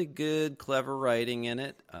some really good, clever writing in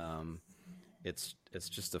it. It's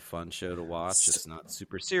just a fun show to watch. It's not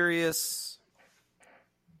super serious.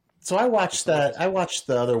 So I watched that. I watched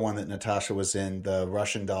the other one that Natasha was in, the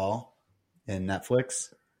Russian Doll, in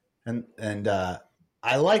Netflix, and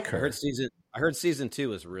I like her. I heard season 2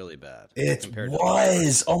 was really bad. It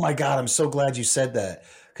was. Oh my god! I'm so glad you said that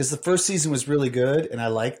because the first season was really good, and I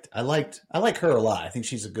like her a lot. I think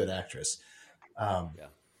she's a good actress.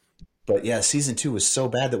 But yeah, season 2 was so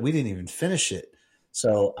bad that we didn't even finish it.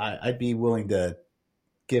 So I'd be willing to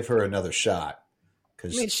give her another shot. I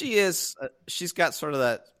mean, she's got sort of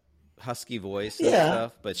that husky voice and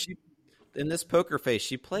stuff, but in this Poker Face,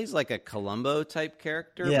 she plays like a Columbo type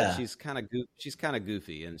character, but she's kind of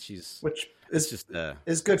goofy, and which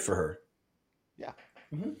is good for her. Yeah.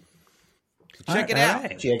 Mm-hmm. Check it out.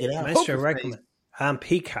 Right. Check it out. Maestro recommend on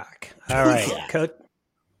Peacock. All right, Coach.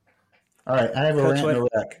 All right, I have a Coach, rant and a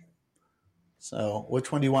rec. So,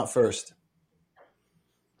 which one do you want first?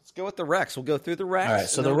 Let's go with the Rex. We'll go through the Rex. All right,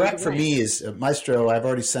 so the rec for me is Maestro. I've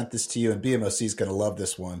already sent this to you, and BMOC is going to love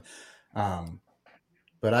this one.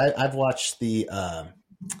 But I've watched the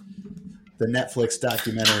Netflix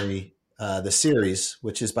documentary, the series,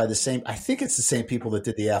 which is by the same. I think it's the same people that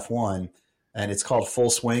did the F1, and it's called Full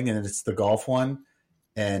Swing, and it's the golf one.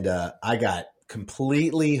 And I got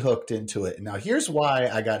completely hooked into it. Now, here's why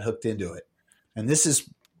I got hooked into it, and it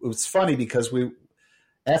was funny because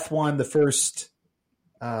F1 the first.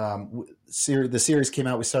 The series came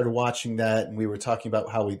out. We started watching that, and we were talking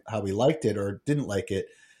about how we liked it or didn't like it.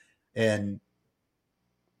 And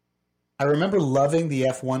I remember loving the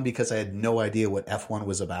F1 because I had no idea what F1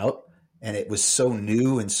 was about, and it was so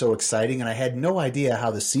new and so exciting, and I had no idea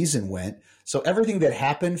how the season went. So everything that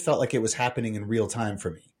happened felt like it was happening in real time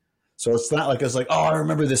for me. So it's not like I was like, oh, I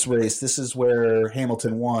remember this race. This is where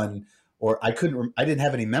Hamilton won. Or I didn't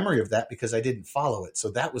have any memory of that because I didn't follow it.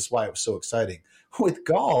 So that was why it was so exciting. With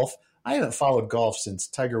golf, I haven't followed golf since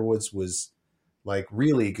Tiger Woods was like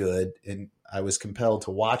really good and I was compelled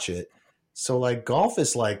to watch it. So like golf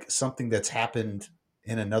is like something that's happened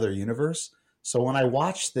in another universe. So when I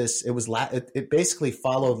watched this, it basically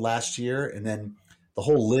followed last year, and then the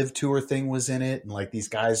whole Live Tour thing was in it. And like these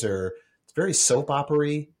guys it's very soap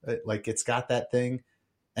opera-y, like it's got that thing.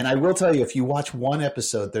 And I will tell you, if you watch one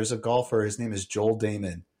episode, there's a golfer. His name is Joel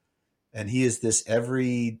Damon, and he is this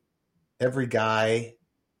every guy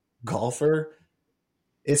golfer.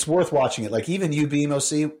 It's worth watching it. Like even you,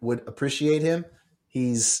 BMOC, would appreciate him.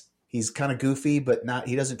 He's kind of goofy, but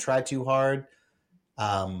he doesn't try too hard.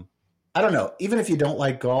 I don't know. Even if you don't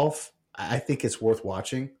like golf, I think it's worth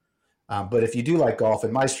watching. But if you do like golf,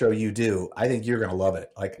 and Maestro, you do, I think you're going to love it.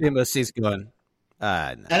 Like BMOC's going. No.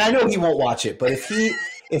 And I know he won't watch it, but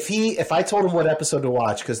if I told him what episode to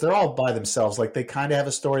watch, because they're all by themselves, like they kind of have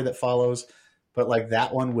a story that follows, but like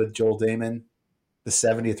that one with Joel Damon, the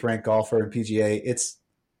 70th ranked golfer in PGA,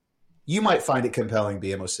 you might find it compelling,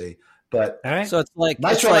 BMOC. But so it's like,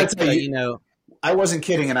 I wasn't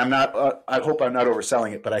kidding, and I'm not. I hope I'm not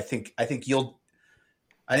overselling it, but I think you'll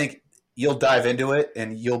dive into it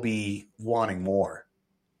and you'll be wanting more.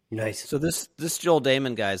 Nice. So this Joel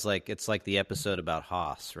Damon guy's it's like the episode about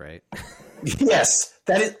Haas, right? Yes,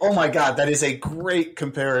 that is. Oh my God, that is a great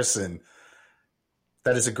comparison.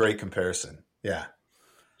 Yeah.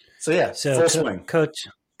 So yeah. So full swing.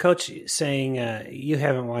 Coach saying you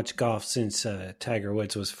haven't watched golf since Tiger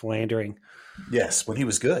Woods was philandering. Yes, when he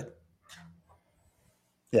was good.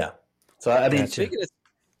 Yeah. So I mean,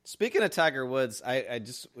 speaking of Tiger Woods, I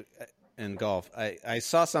just. In golf, I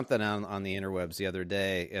saw something on the interwebs the other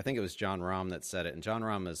day. I think it was John Rahm that said it, and John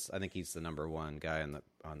Rahm I think he's the number one guy on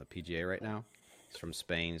the PGA right now. He's from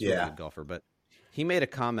Spain. He's a really good golfer, but he made a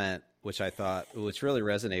comment which really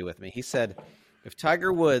resonated with me. He said, if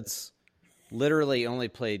Tiger Woods literally only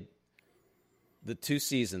played the 2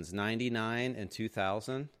 seasons, 99 and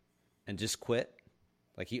 2000, and just quit,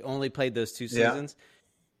 like he only played those 2 seasons,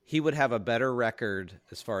 he would have a better record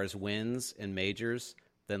as far as wins in majors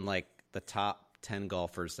than like the top 10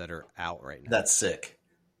 golfers that are out right now. That's sick.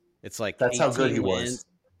 It's like that's how good he was.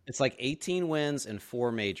 It's like 18 wins and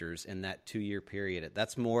 4 majors in that 2-year period.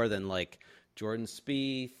 That's more than like Jordan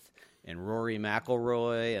Spieth and Rory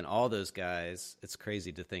McIlroy and all those guys. It's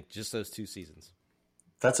crazy to think just those 2 seasons.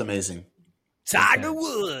 That's amazing. Tiger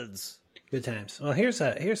Woods. Good times. Well, here's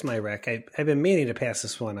my rec. I've been meaning to pass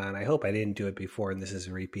this one on. I hope I didn't do it before, and this is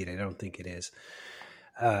a repeat. I don't think it is.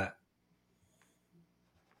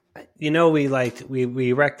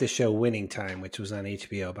 We wrecked the show Winning Time, which was on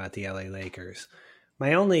HBO about the LA Lakers.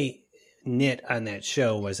 My only nit on that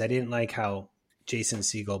show was I didn't like how Jason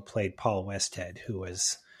Segel played Paul Westhead, who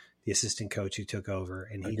was the assistant coach who took over,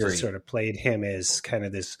 and he just sort of played him as kind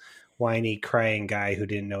of this whiny, crying guy who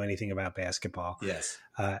didn't know anything about basketball. Yes,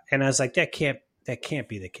 and I was like, that can't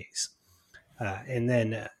be the case. And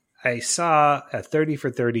then I saw a 30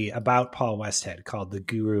 for 30 about Paul Westhead called The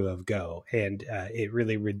Guru of Go, and it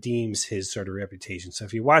really redeems his sort of reputation. So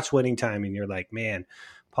if you watch Winning Time and you're like, man,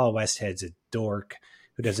 Paul Westhead's a dork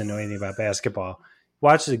who doesn't know anything about basketball,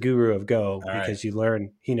 watch The Guru of Go because you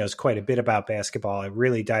learn he knows quite a bit about basketball. It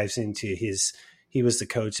really dives into he was the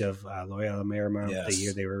coach of Loyola Marymount the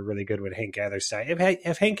year they were really good with Hank Gathers died.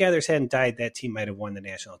 If Hank Gathers hadn't died, that team might have won the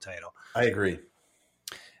national title. I agree.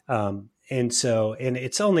 And I think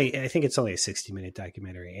it's only a 60-minute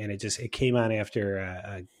documentary, and it came on after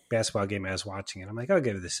a basketball game I was watching, and I'm like, I'll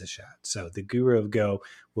give this a shot. So the Guru of Go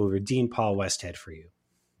will redeem Paul Westhead for you.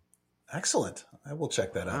 Excellent. I will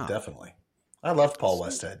check that out. Definitely. I loved Paul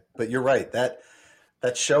Westhead, but you're right. That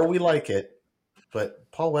show, we like it, but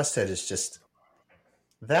Paul Westhead is just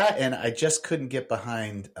that. And I just couldn't get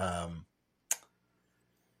behind,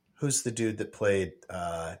 who's the dude that played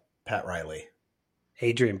Pat Riley?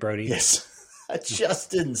 Adrian Brody. Yes. I just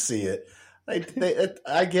didn't see it.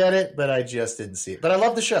 I get it, but I just didn't see it. But I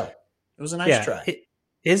love the show. It was a nice try.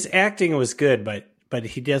 His acting was good, but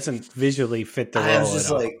he doesn't visually fit the role. I was just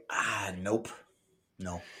at all. like, nope.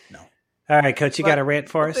 No. All right, Coach, you got a rant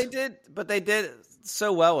for us? They did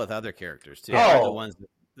so well with other characters too. Oh. The ones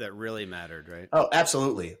that really mattered, right? Oh,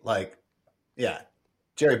 absolutely. Like, yeah,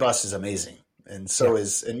 Jerry Buss is amazing, and so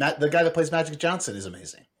is the guy that plays Magic Johnson is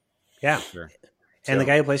amazing. Yeah, sure. And the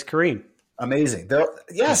guy who plays Kareem, amazing.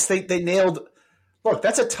 They nailed. Look,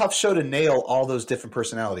 that's a tough show to nail all those different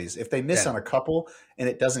personalities. If they miss on a couple and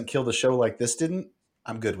it doesn't kill the show like this didn't,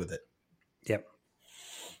 I'm good with it. Yep.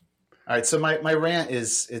 All right, so my rant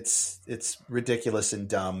is it's ridiculous and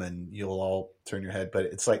dumb, and you'll all turn your head, but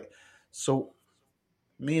it's like, so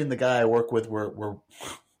me and the guy I work with, we're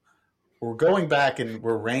going back and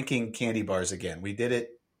we're ranking candy bars again. We did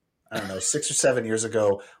it, I don't know, 6 or 7 years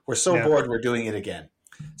ago. We're so bored, we're doing it again.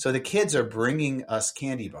 So the kids are bringing us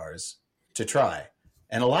candy bars to try,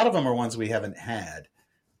 and a lot of them are ones we haven't had.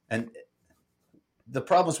 And the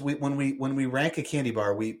problem is when we rank a candy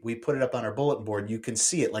bar, we put it up on our bulletin board, and you can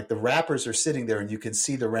see it. Like the wrappers are sitting there, and you can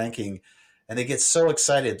see the ranking, and they get so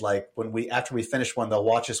excited. Like after we finish one, they'll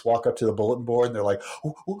watch us walk up to the bulletin board, and they're like,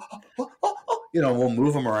 we'll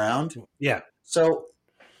move them around. Yeah. So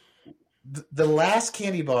the last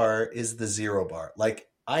candy bar is the 0 bar. Like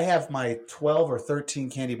I have my 12 or 13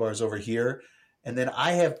 candy bars over here, and then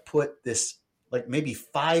I have put this like maybe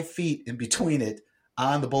 5 feet in between it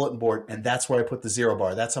on the bulletin board, and that's where I put the 0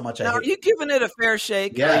 bar. That's how much I hate. Are you giving it a fair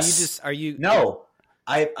shake? Yes. Are you? No,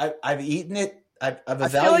 I've eaten it. I've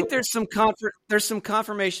evaluated. I feel like there's some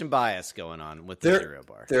confirmation bias going on with the 0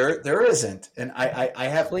 bar. There isn't, and I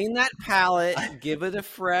have clean that palate, give it a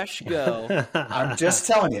fresh go. I'm just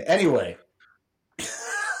telling you. Anyway,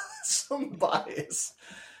 some bias.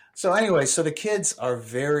 So anyway, so the kids are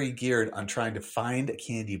very geared on trying to find a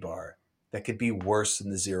candy bar that could be worse than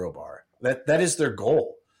the 0 bar. That is their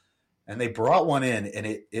goal. And they brought one in, and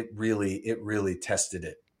it really tested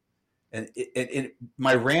it. And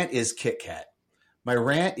my rant is Kit Kat. My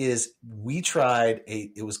rant is we tried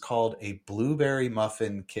it was called a blueberry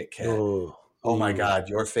muffin Kit Kat. Oh my God,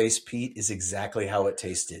 your face, Pete, is exactly how it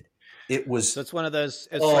tasted. It was. So it's one of those.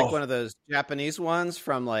 It's like one of those Japanese ones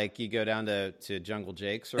from like you go down to Jungle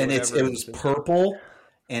Jake's or whatever. It was purple,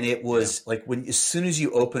 and it was like as soon as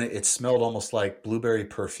you open it, it smelled almost like blueberry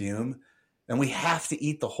perfume. And we have to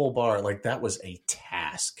eat the whole bar. Like that was a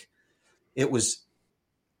task. It was.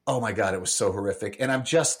 Oh my God, it was so horrific. And I'm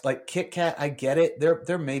just like Kit Kat. I get it.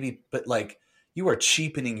 There maybe, but like you are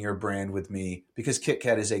cheapening your brand with me because Kit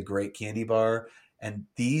Kat is a great candy bar. And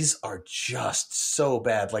these are just so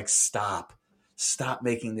bad. Like, stop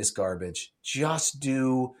making this garbage. Just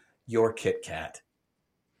do your Kit Kat.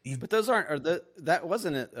 But those aren't. That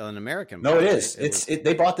wasn't an American. No, it is.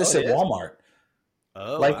 They bought this at Walmart.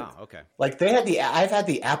 Oh, wow. Okay. Like they had I've had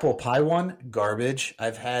the apple pie one, garbage.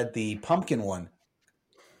 I've had the pumpkin one,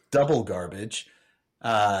 double garbage.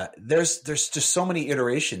 There's just so many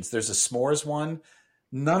iterations. There's a s'mores one.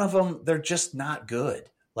 None of them. They're just not good.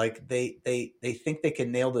 Like they think they can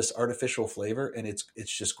nail this artificial flavor, and it's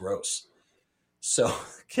just gross. So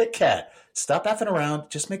Kit Kat, stop effing around.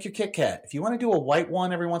 Just make your Kit Kat. If you want to do a white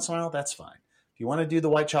one every once in a while, that's fine. If you want to do the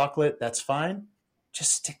white chocolate, that's fine.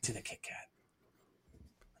 Just stick to the Kit Kat.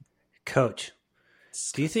 Coach,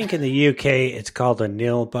 do you think in the UK it's called a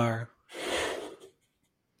nil bar?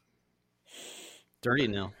 Dirty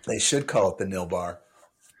nil. They should call it the nil bar.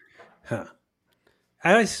 Huh.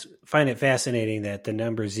 I always find it fascinating that the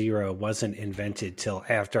number 0 wasn't invented till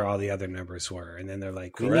after all the other numbers were. And then they're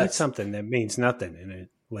like, we need something that means nothing. And it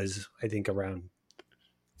was, I think, around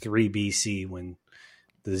 3 BC when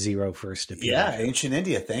the 0 first appeared. Yeah, ancient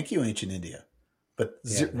India. Thank you, ancient India. But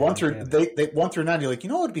 1 through 9, you're like, you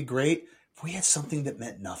know what would be great? If we had something that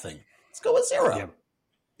meant nothing. Let's go with 0.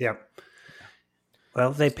 Yeah.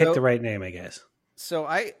 Well, they picked the right name, I guess. So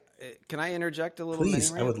can I interject a little?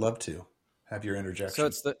 Please, I would love to have your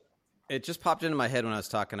interjection. So it just popped into my head when I was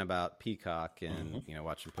talking about Peacock and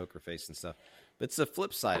watching Poker Face and stuff. But it's the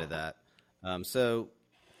flip side of that. So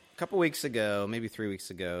a couple weeks ago, maybe 3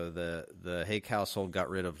 weeks ago, the Hake household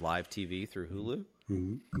got rid of live TV through Hulu.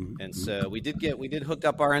 And so we did hook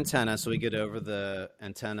up our antenna, so we get over the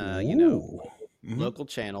antenna, local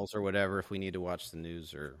channels or whatever if we need to watch the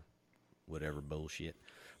news or whatever bullshit.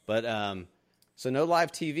 But so no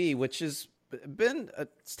live TV, which has been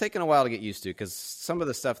it's taken a while to get used to because some of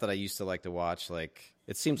the stuff that I used to like to watch, like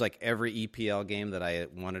it seems like every EPL game that I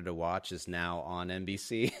wanted to watch is now on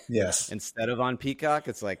NBC. Yes, instead of on Peacock.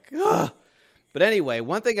 It's like, ugh. But anyway,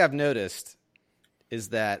 one thing I've noticed is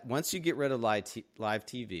that once you get rid of live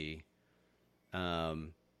TV,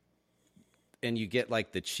 and you get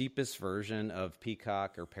like the cheapest version of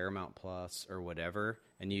Peacock or Paramount Plus or whatever,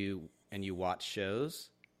 and you watch shows,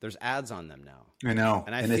 there's ads on them now. I know,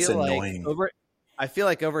 and it's annoying. I feel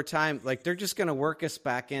like over time, like they're just going to work us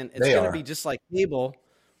back in. It's going to be just like cable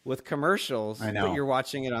with commercials. I know. But you're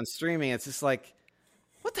watching it on streaming. It's just like,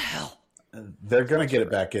 what the hell? They're going to get it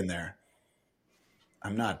back in there.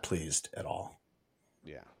 I'm not pleased at all.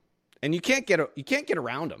 Yeah, and you can't get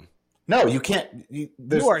around them. No, you can't. You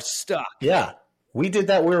are stuck. Yeah, we did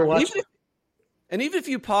that. We were watching. Even if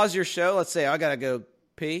you pause your show, let's say I got to go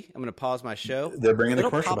pee. I'm going to pause my show. They're bringing the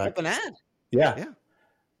commercial back. Up an ad.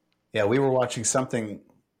 Yeah. We were watching something,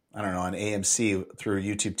 I don't know, on AMC through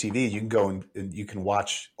YouTube TV. You can go and you can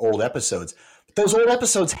watch old episodes. But those old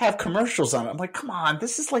episodes have commercials on it. I'm like, come on,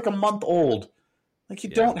 this is like a month old. Like, you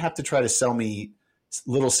don't have to try to sell me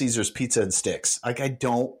Little Caesars pizza and sticks. Like, I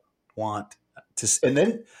don't want to. And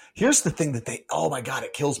then here's the thing that oh my God,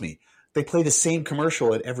 it kills me. They play the same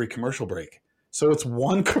commercial at every commercial break. So it's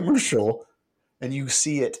one commercial and you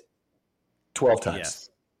see it 12 times.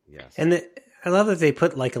 Yes. And I love that they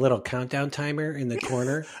put like a little countdown timer in the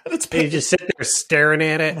corner. And you just sit there staring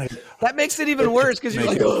at it. That makes it even worse because you're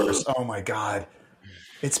like, oh my God,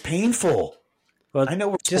 it's painful. Well, I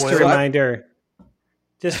know. Just a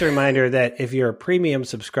reminder that if you're a premium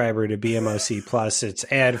subscriber to BMOC Plus, it's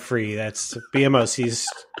ad free. That's BMOC's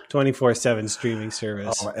 24/7 streaming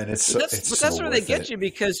service. And that's where they get you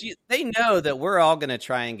because they know that we're all going to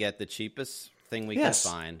try and get the cheapest thing we can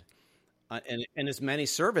find. And as many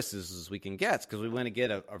services as we can get because we want to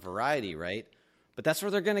get a variety, right? But that's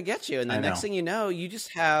where they're going to get you. And the next thing you know, you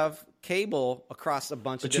just have cable across a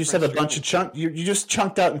bunch of different. But you said a bunch of chunk. You just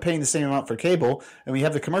chunked out and paying the same amount for cable, and we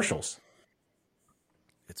have the commercials.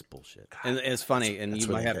 It's bullshit. God, and it's funny, and you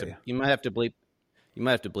might have to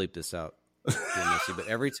bleep this out. But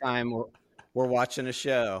every time we're watching a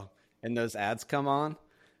show and those ads come on,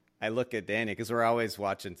 I look at Danny because we're always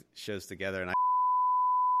watching shows together, and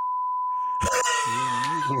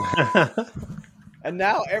and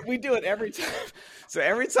now we do it every time. So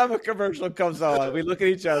every time a commercial comes on, we look at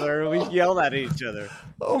each other and we yell at each other.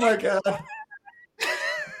 Oh my God.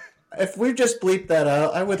 If we just bleep that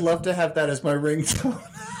out, I would love to have that as my ringtone.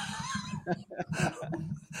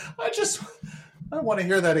 I want to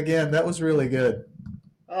hear that again. That was really good.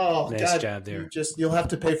 Oh, nice job there. You'll have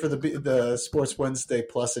to pay for the Sports Wednesday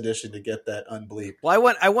Plus edition to get that unbleeped.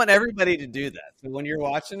 Well, I want everybody to do that. So when you're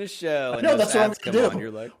watching a show and those ads come on, you're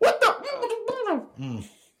like, what the?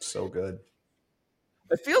 So good.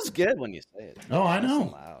 It feels good when you say it. Oh, I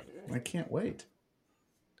know. I can't wait.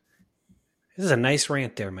 This is a nice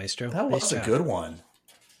rant there, Maestro. That was a good one.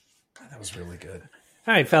 That was really good.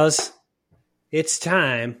 All right, fellas. It's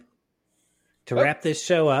time to wrap this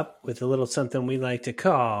show up with a little something we like to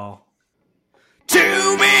call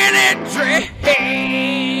 2-minute drill.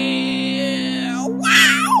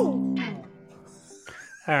 Wow!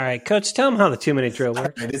 All right, Coach, tell them how the 2-minute drill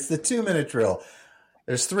works. Right, it's the 2-minute drill.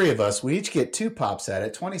 There's 3 of us. We each get 2 pops at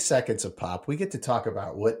it, 20 seconds of pop. We get to talk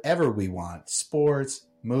about whatever we want. Sports,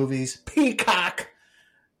 movies, Peacock,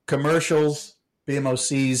 commercials,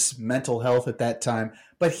 BMOC's mental health at that time.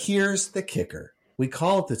 But here's the kicker. We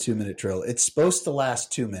call it the 2-minute drill. It's supposed to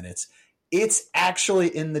last 2 minutes. It's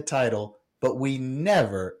actually in the title, but we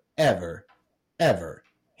never, ever, ever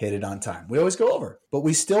hit it on time. We always go over, but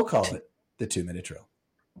we still call it the 2-minute drill.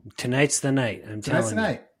 Tonight's the night. I'm telling you. Tonight's the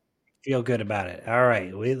night. Feel good about it. All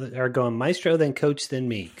right. We are going Maestro, then Coach, then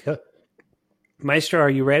me. Maestro, are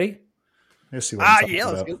you ready? Let's see what I'm talking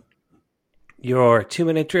about. Let's go. Your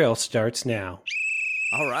 2-minute drill starts now.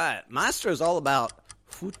 All right. Maestro's all about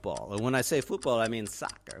football. And when I say football, I mean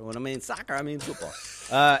soccer. When I mean soccer, I mean football.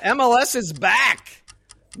 MLS is back.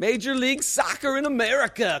 Major League Soccer in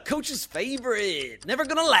America. Coach's favorite. Never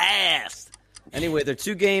going to last. Anyway, they're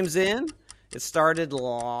 2 games in. It started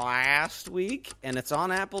last week, and it's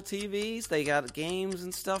on Apple TVs. They got games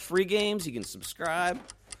and stuff, free games. You can subscribe.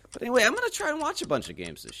 But anyway, I'm going to try and watch a bunch of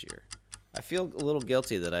games this year. I feel a little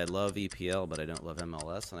guilty that I love EPL, but I don't love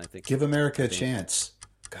MLS, and I think give America a chance.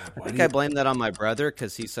 God, I think I blame that on my brother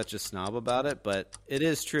because he's such a snob about it, but it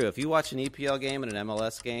is true. If you watch an EPL game and an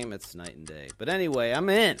MLS game, it's night and day. But anyway, I'm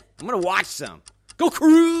in. I'm going to watch some. Go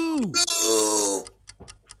Crew!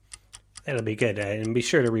 That'll be good. And be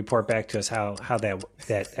sure to report back to us how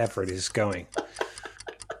that effort is going.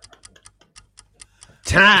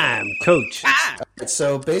 Time, Coach.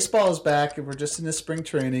 So baseball is back, and we're just in the spring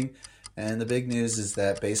training. And the big news is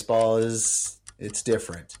that baseball it's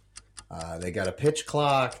different. They got a pitch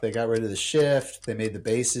clock. They got rid of the shift. They made the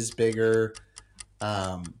bases bigger.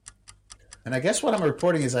 And I guess what I'm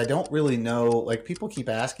reporting is I don't really know. Like, people keep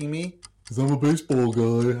asking me, because I'm a baseball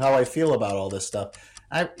guy, how I feel about all this stuff.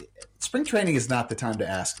 Spring training is not the time to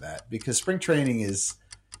ask that, because spring training it's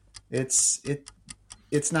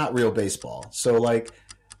not real baseball. So, like,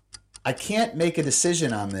 I can't make a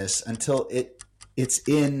decision on this until it's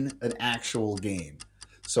in an actual game.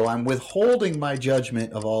 So I'm withholding my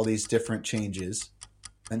judgment of all these different changes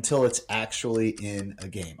until it's actually in a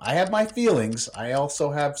game. I have my feelings. I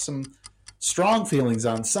also have some strong feelings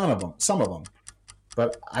on some of them.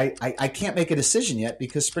 But I can't make a decision yet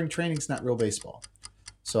because spring training is not real baseball.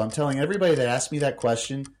 So I'm telling everybody that asked me that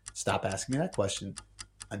question, stop asking me that question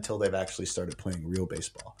until they've actually started playing real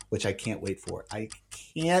baseball, which I can't wait for. I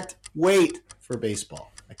can't wait for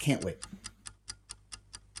baseball. I can't wait.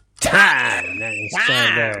 Time. Nice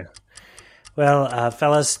job there. Well,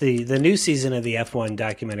 fellas, the new season of the F1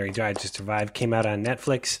 documentary Drive to Survive came out on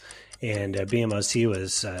Netflix, and BMOC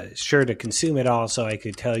was sure to consume it all, so I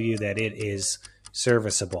could tell you that it is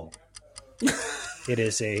serviceable. It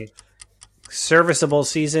is a serviceable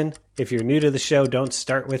season. If you're new to the show, don't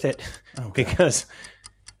start with it because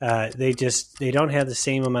they don't have the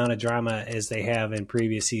same amount of drama as they have in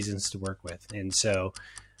previous seasons to work with, and so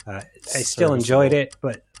I still enjoyed it,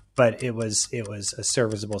 but it was a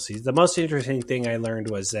serviceable season. The most interesting thing I learned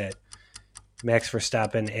was that Max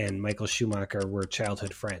Verstappen and Michael Schumacher were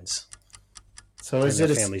childhood friends. So is their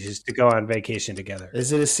families used to go on vacation together.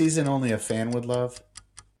 Is it a season only a fan would love?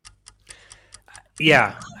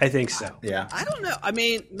 Yeah, I think so. Yeah, I don't know. I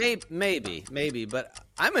mean, maybe, but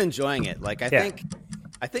I'm enjoying it. Like,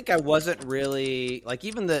 I think I wasn't really like,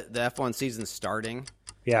 even the F1 season starting.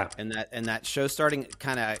 Yeah, and that show starting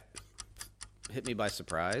kind of hit me by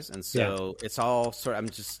surprise, and so it's all sort of, I'm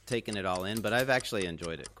just taking it all in, but I've actually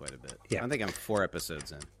enjoyed it quite a bit. I think I'm 4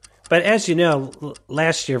 episodes in. But as you know,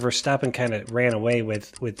 last year Verstappen kind of ran away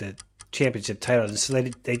with the championship title, and so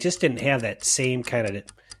they just didn't have that same kind of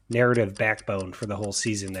narrative backbone for the whole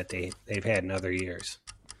season that they've had in other years.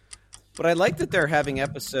 But I like that they're having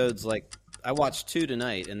episodes, like I watched 2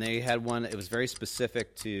 tonight, and they had one. It was very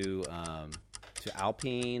specific to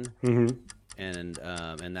Alpine. Mm-hmm. And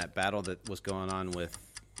that battle that was going on with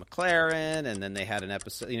McLaren, and then they had an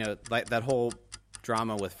episode, like that whole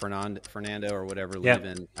drama with Fernando or whatever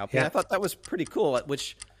leaving Alpine. I thought that was pretty cool.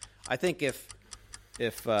 Which I think if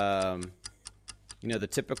the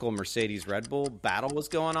typical Mercedes Red Bull battle was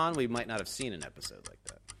going on, we might not have seen an episode like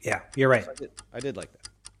that. Yeah, you're right. So I did like that.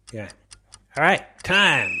 Yeah. All right,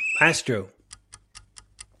 time, Maestro.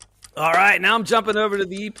 All right, now I'm jumping over to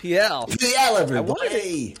the EPL. EPL,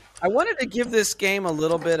 everybody. I wanted to give this game a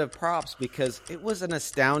little bit of props because it was an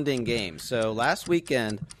astounding game. So last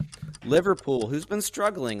weekend, Liverpool, who's been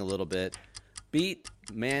struggling a little bit, beat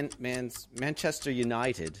Manchester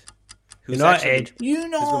United, who's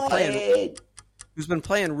been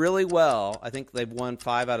playing really well. I think they've won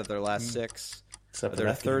 5 out of their last 6.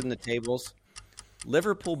 They're third in the tables.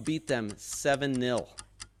 Liverpool beat them 7-0.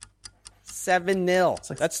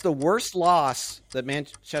 7-0. That's the worst loss that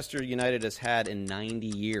Manchester United has had in 90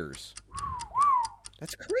 years.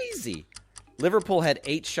 That's crazy. Liverpool had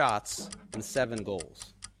 8 shots and 7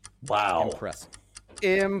 goals. Wow. Impressive.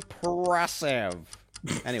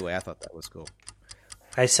 Anyway, I thought that was cool.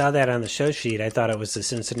 I saw that on the show sheet. I thought it was the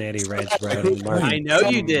Cincinnati Reds. I know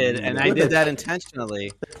you did, and I did that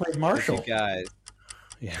intentionally. They played Marshall. You guys.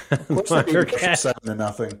 Yeah.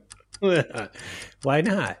 7-0. Why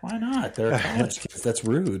not? Why not? They're college kids. That's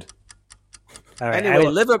rude. All right,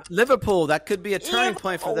 anyway, Liverpool, that could be a turning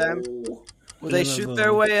point for them. Will they shoot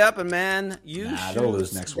their way up? And man, they'll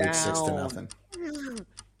lose next week 6-0.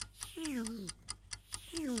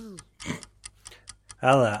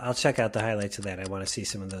 I'll check out the highlights of that. I want to see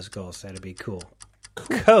some of those goals. That'd be cool.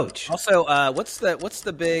 Coach. Also, what's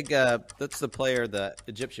the big? That's the player, the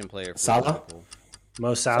Egyptian player. For Salah. Liverpool.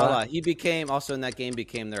 Mo Salah. He became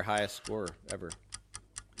their highest scorer ever.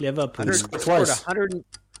 Liverpool.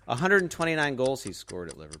 129 goals he scored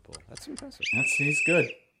at Liverpool. That's impressive. He's good.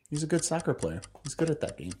 He's a good soccer player. He's good at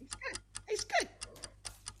that game. He's good.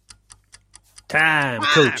 Time,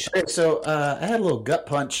 Coach. Okay, so I had a little gut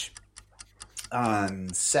punch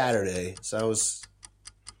on Saturday. So I was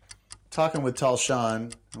talking with Tall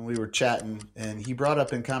Sean, and we were chatting, and he brought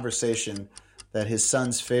up in conversation that his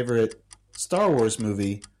son's favorite Star Wars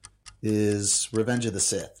movie is Revenge of the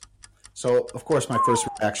Sith. So, of course, my first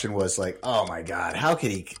reaction was like, oh, my God, how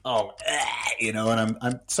could he? And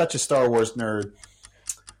I'm such a Star Wars nerd.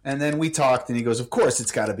 And then we talked, and he goes, of course,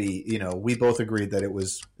 it's got to be, we both agreed that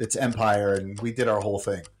it's Empire, and we did our whole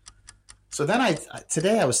thing. So then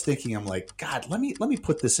today I was thinking, I'm like, God, let me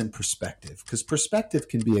put this in perspective, because perspective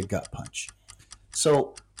can be a gut punch.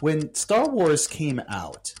 So when Star Wars came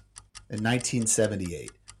out in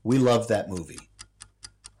 1978, we loved that movie.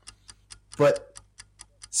 But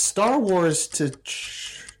Star Wars to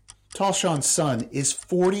Tall Sean's son is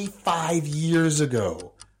 45 years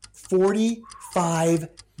ago. 45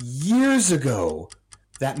 years ago,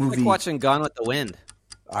 that movie. Like watching Gone with the Wind.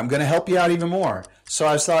 I'm going to help you out even more. So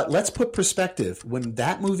I thought, let's put perspective. When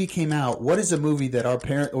that movie came out, what is a movie that our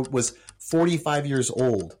parent was 45 years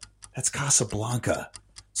old? That's Casablanca.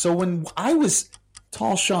 So when I was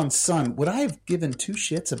Tall Sean's son, would I have given two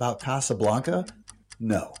shits about Casablanca?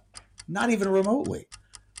 No, not even remotely.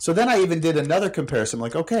 So then I even did another comparison. I'm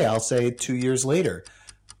like, okay, I'll say 2 years later.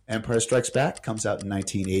 Empire Strikes Back comes out in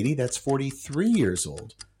 1980. That's 43 years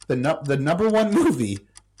old. The number one movie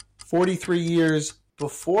 43 years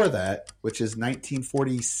before that, which is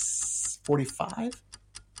 1945?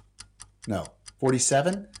 No,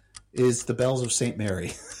 47, is The Bells of St.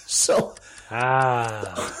 Mary. So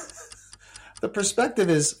the perspective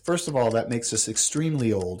is, first of all, that makes us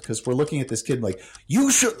extremely old because we're looking at this kid like,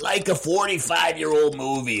 you should like a 45-year-old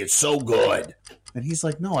movie. It's so good. And he's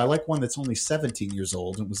like, no, I like one that's only 17 years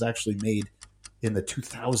old and was actually made in the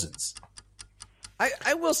 2000s.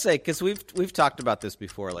 I will say, because we've talked about this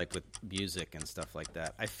before, like with music and stuff like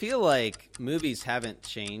that. I feel like movies haven't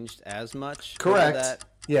changed as much. Correct. Over that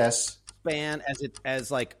Yes. span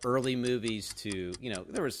as like early movies to,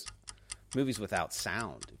 there was movies without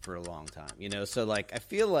sound for a long time, So like I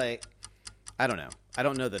feel like, I don't know. I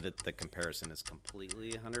don't know that the comparison is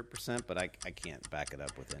completely 100%, but I can't back it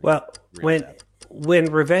up with any. Well,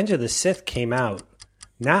 when Revenge of the Sith came out,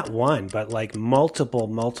 not one, but like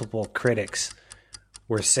multiple critics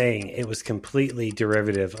were saying it was completely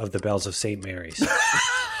derivative of the Bells of St. Mary's.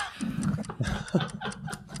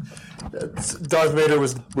 Darth Vader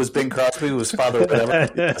was Bing Crosby, who was father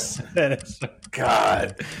whatever. Yes.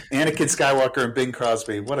 God. Anakin Skywalker and Bing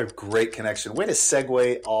Crosby. What a great connection. Way to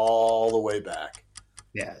segue all the way back.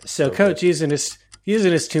 Yeah. So Coach using his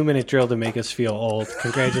 2-minute drill to make us feel old.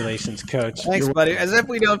 Congratulations, Coach. Thanks, buddy. As if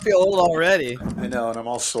we don't feel old already. I know, and I'm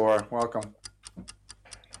all sore. Welcome.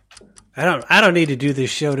 I don't need to do this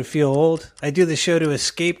show to feel old. I do the show to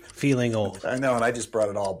escape feeling old. I know, and I just brought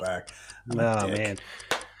it all back. Oh, man.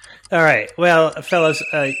 All right. Well, fellas,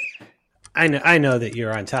 I know that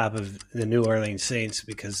you're on top of the New Orleans Saints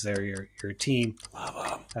because they're your team.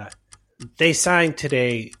 Love them. They signed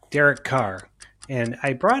today Derek Carr, and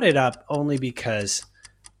I brought it up only because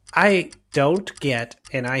I don't get,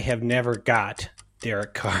 and I have never got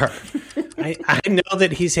Derek Carr. I know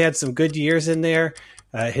that he's had some good years in there.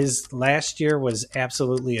 His last year was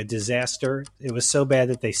absolutely a disaster. It was so bad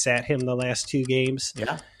that they sat him the last 2 games.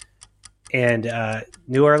 Yeah. And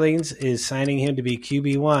New Orleans is signing him to be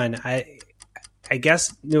QB1. I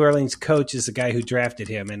guess New Orleans coach is the guy who drafted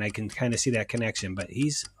him, and I can kind of see that connection. But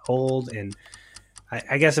he's old, and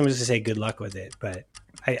I guess I'm just going to say good luck with it. But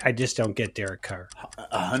I just don't get Derek Carr.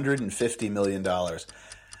 $150 million.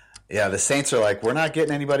 Yeah, the Saints are like, we're not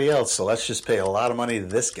getting anybody else, so let's just pay a lot of money to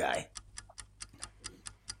this guy.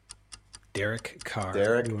 Derek Carr.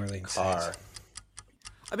 Derek New Orleans Carr. Saints.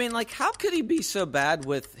 I mean, like, how could he be so bad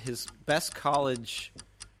with his best college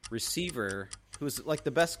receiver, who's like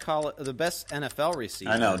the best NFL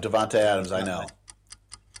receiver? I know, Devontae Adams. I know.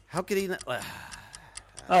 How could he?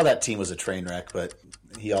 Oh, that team was a train wreck, but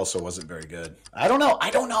he also wasn't very good. I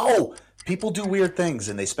don't know. People do weird things,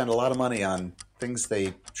 and they spend a lot of money on things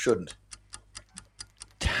they shouldn't.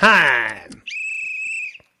 Time.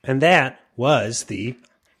 And that was the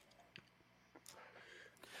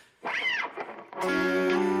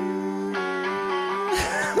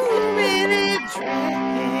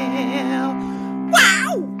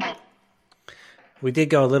We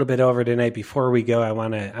did go a little bit over tonight. Before we go, I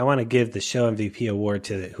want to give the show MVP award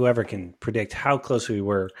to whoever can predict how close we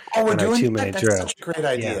were on our 2-minute drill. That's such a great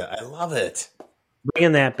idea. Yeah. I love it.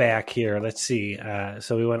 Bringing that back here. Let's see.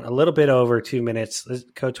 So we went a little bit over 2 minutes.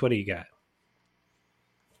 Coach, what do you got?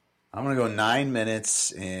 I'm going to go 9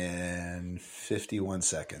 minutes and 51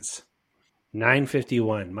 seconds.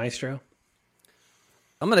 9:51. Maestro?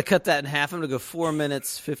 I'm going to cut that in half. I'm going to go 4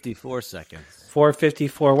 minutes, 54 seconds.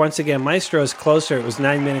 4:54. Once again, Maestro's closer. It was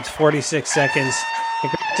 9 minutes, 46 seconds.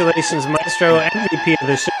 Congratulations, Maestro, MVP of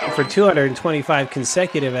the show for 225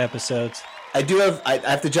 consecutive episodes. I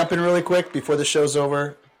have to jump in really quick before the show's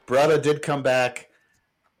over. Brutta did come back.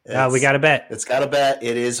 We got a bet. It's got a bet.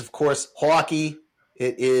 It is, of course, hockey.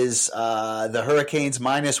 It is the Hurricanes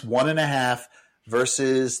 -1.5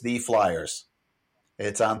 versus the Flyers.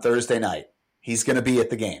 It's on Thursday night. He's going to be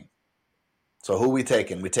at the game. So who are we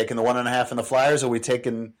taking? We taking the 1.5 and the Flyers, or are we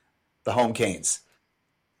taking the home Canes?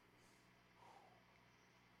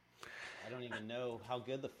 I don't even know how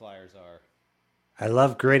good the Flyers are. I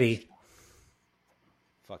love gritty.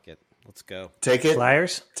 Fuck it. Let's go. Take it.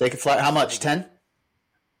 Flyers? Take it. How much? 10?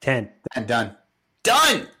 10. 10. Done.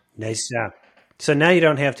 Done! Nice job. So now you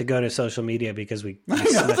don't have to go to social media because we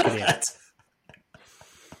snuck it in.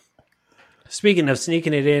 Speaking of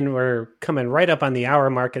sneaking it in, we're coming right up on the hour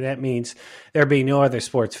mark, and that means there being no other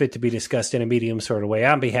sports fit to be discussed in a medium sort of way.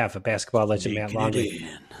 On behalf of basketball legend Matt Longley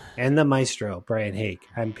and the Maestro, Brian Hake,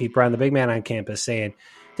 I'm Pete Brown, the big man on campus, saying,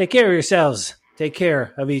 take care of yourselves, take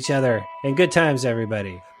care of each other, and good times,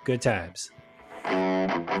 everybody. Good times.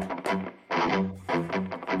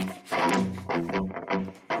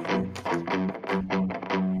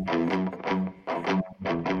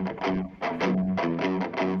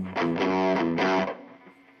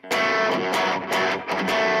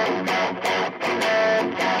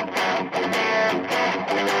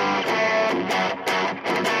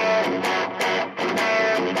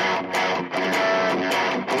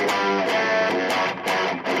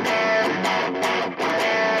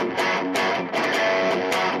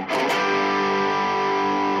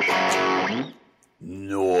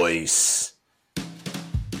 Nice.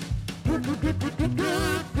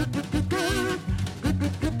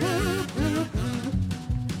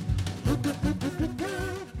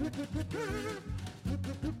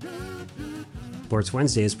 Sports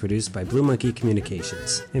Wednesday is produced by Blue Monkey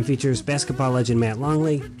Communications and features basketball legend Matt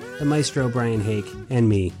Longley, the Maestro Brian Hake, and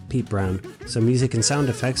me, Pete Brown. Some music and sound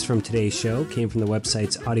effects from today's show came from the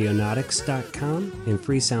websites audionautics.com and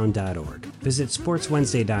freesound.org. Visit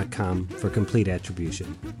sportswednesday.com for complete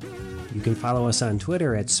attribution. You can follow us on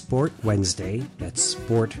Twitter at Sport Wednesday, that's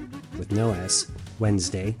sport with no S,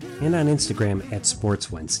 Wednesday, and on Instagram at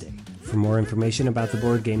Sports Wednesday. For more information about the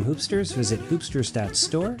board game Hoopsters, visit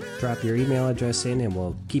hoopsters.store, drop your email address in, and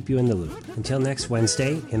we'll keep you in the loop. Until next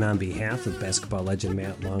Wednesday, and on behalf of basketball legend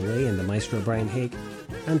Matt Longley and the Maestro Brian Hake,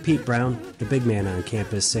 I'm Pete Brown, the big man on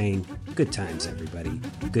campus, saying, good times, everybody.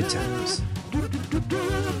 Good times.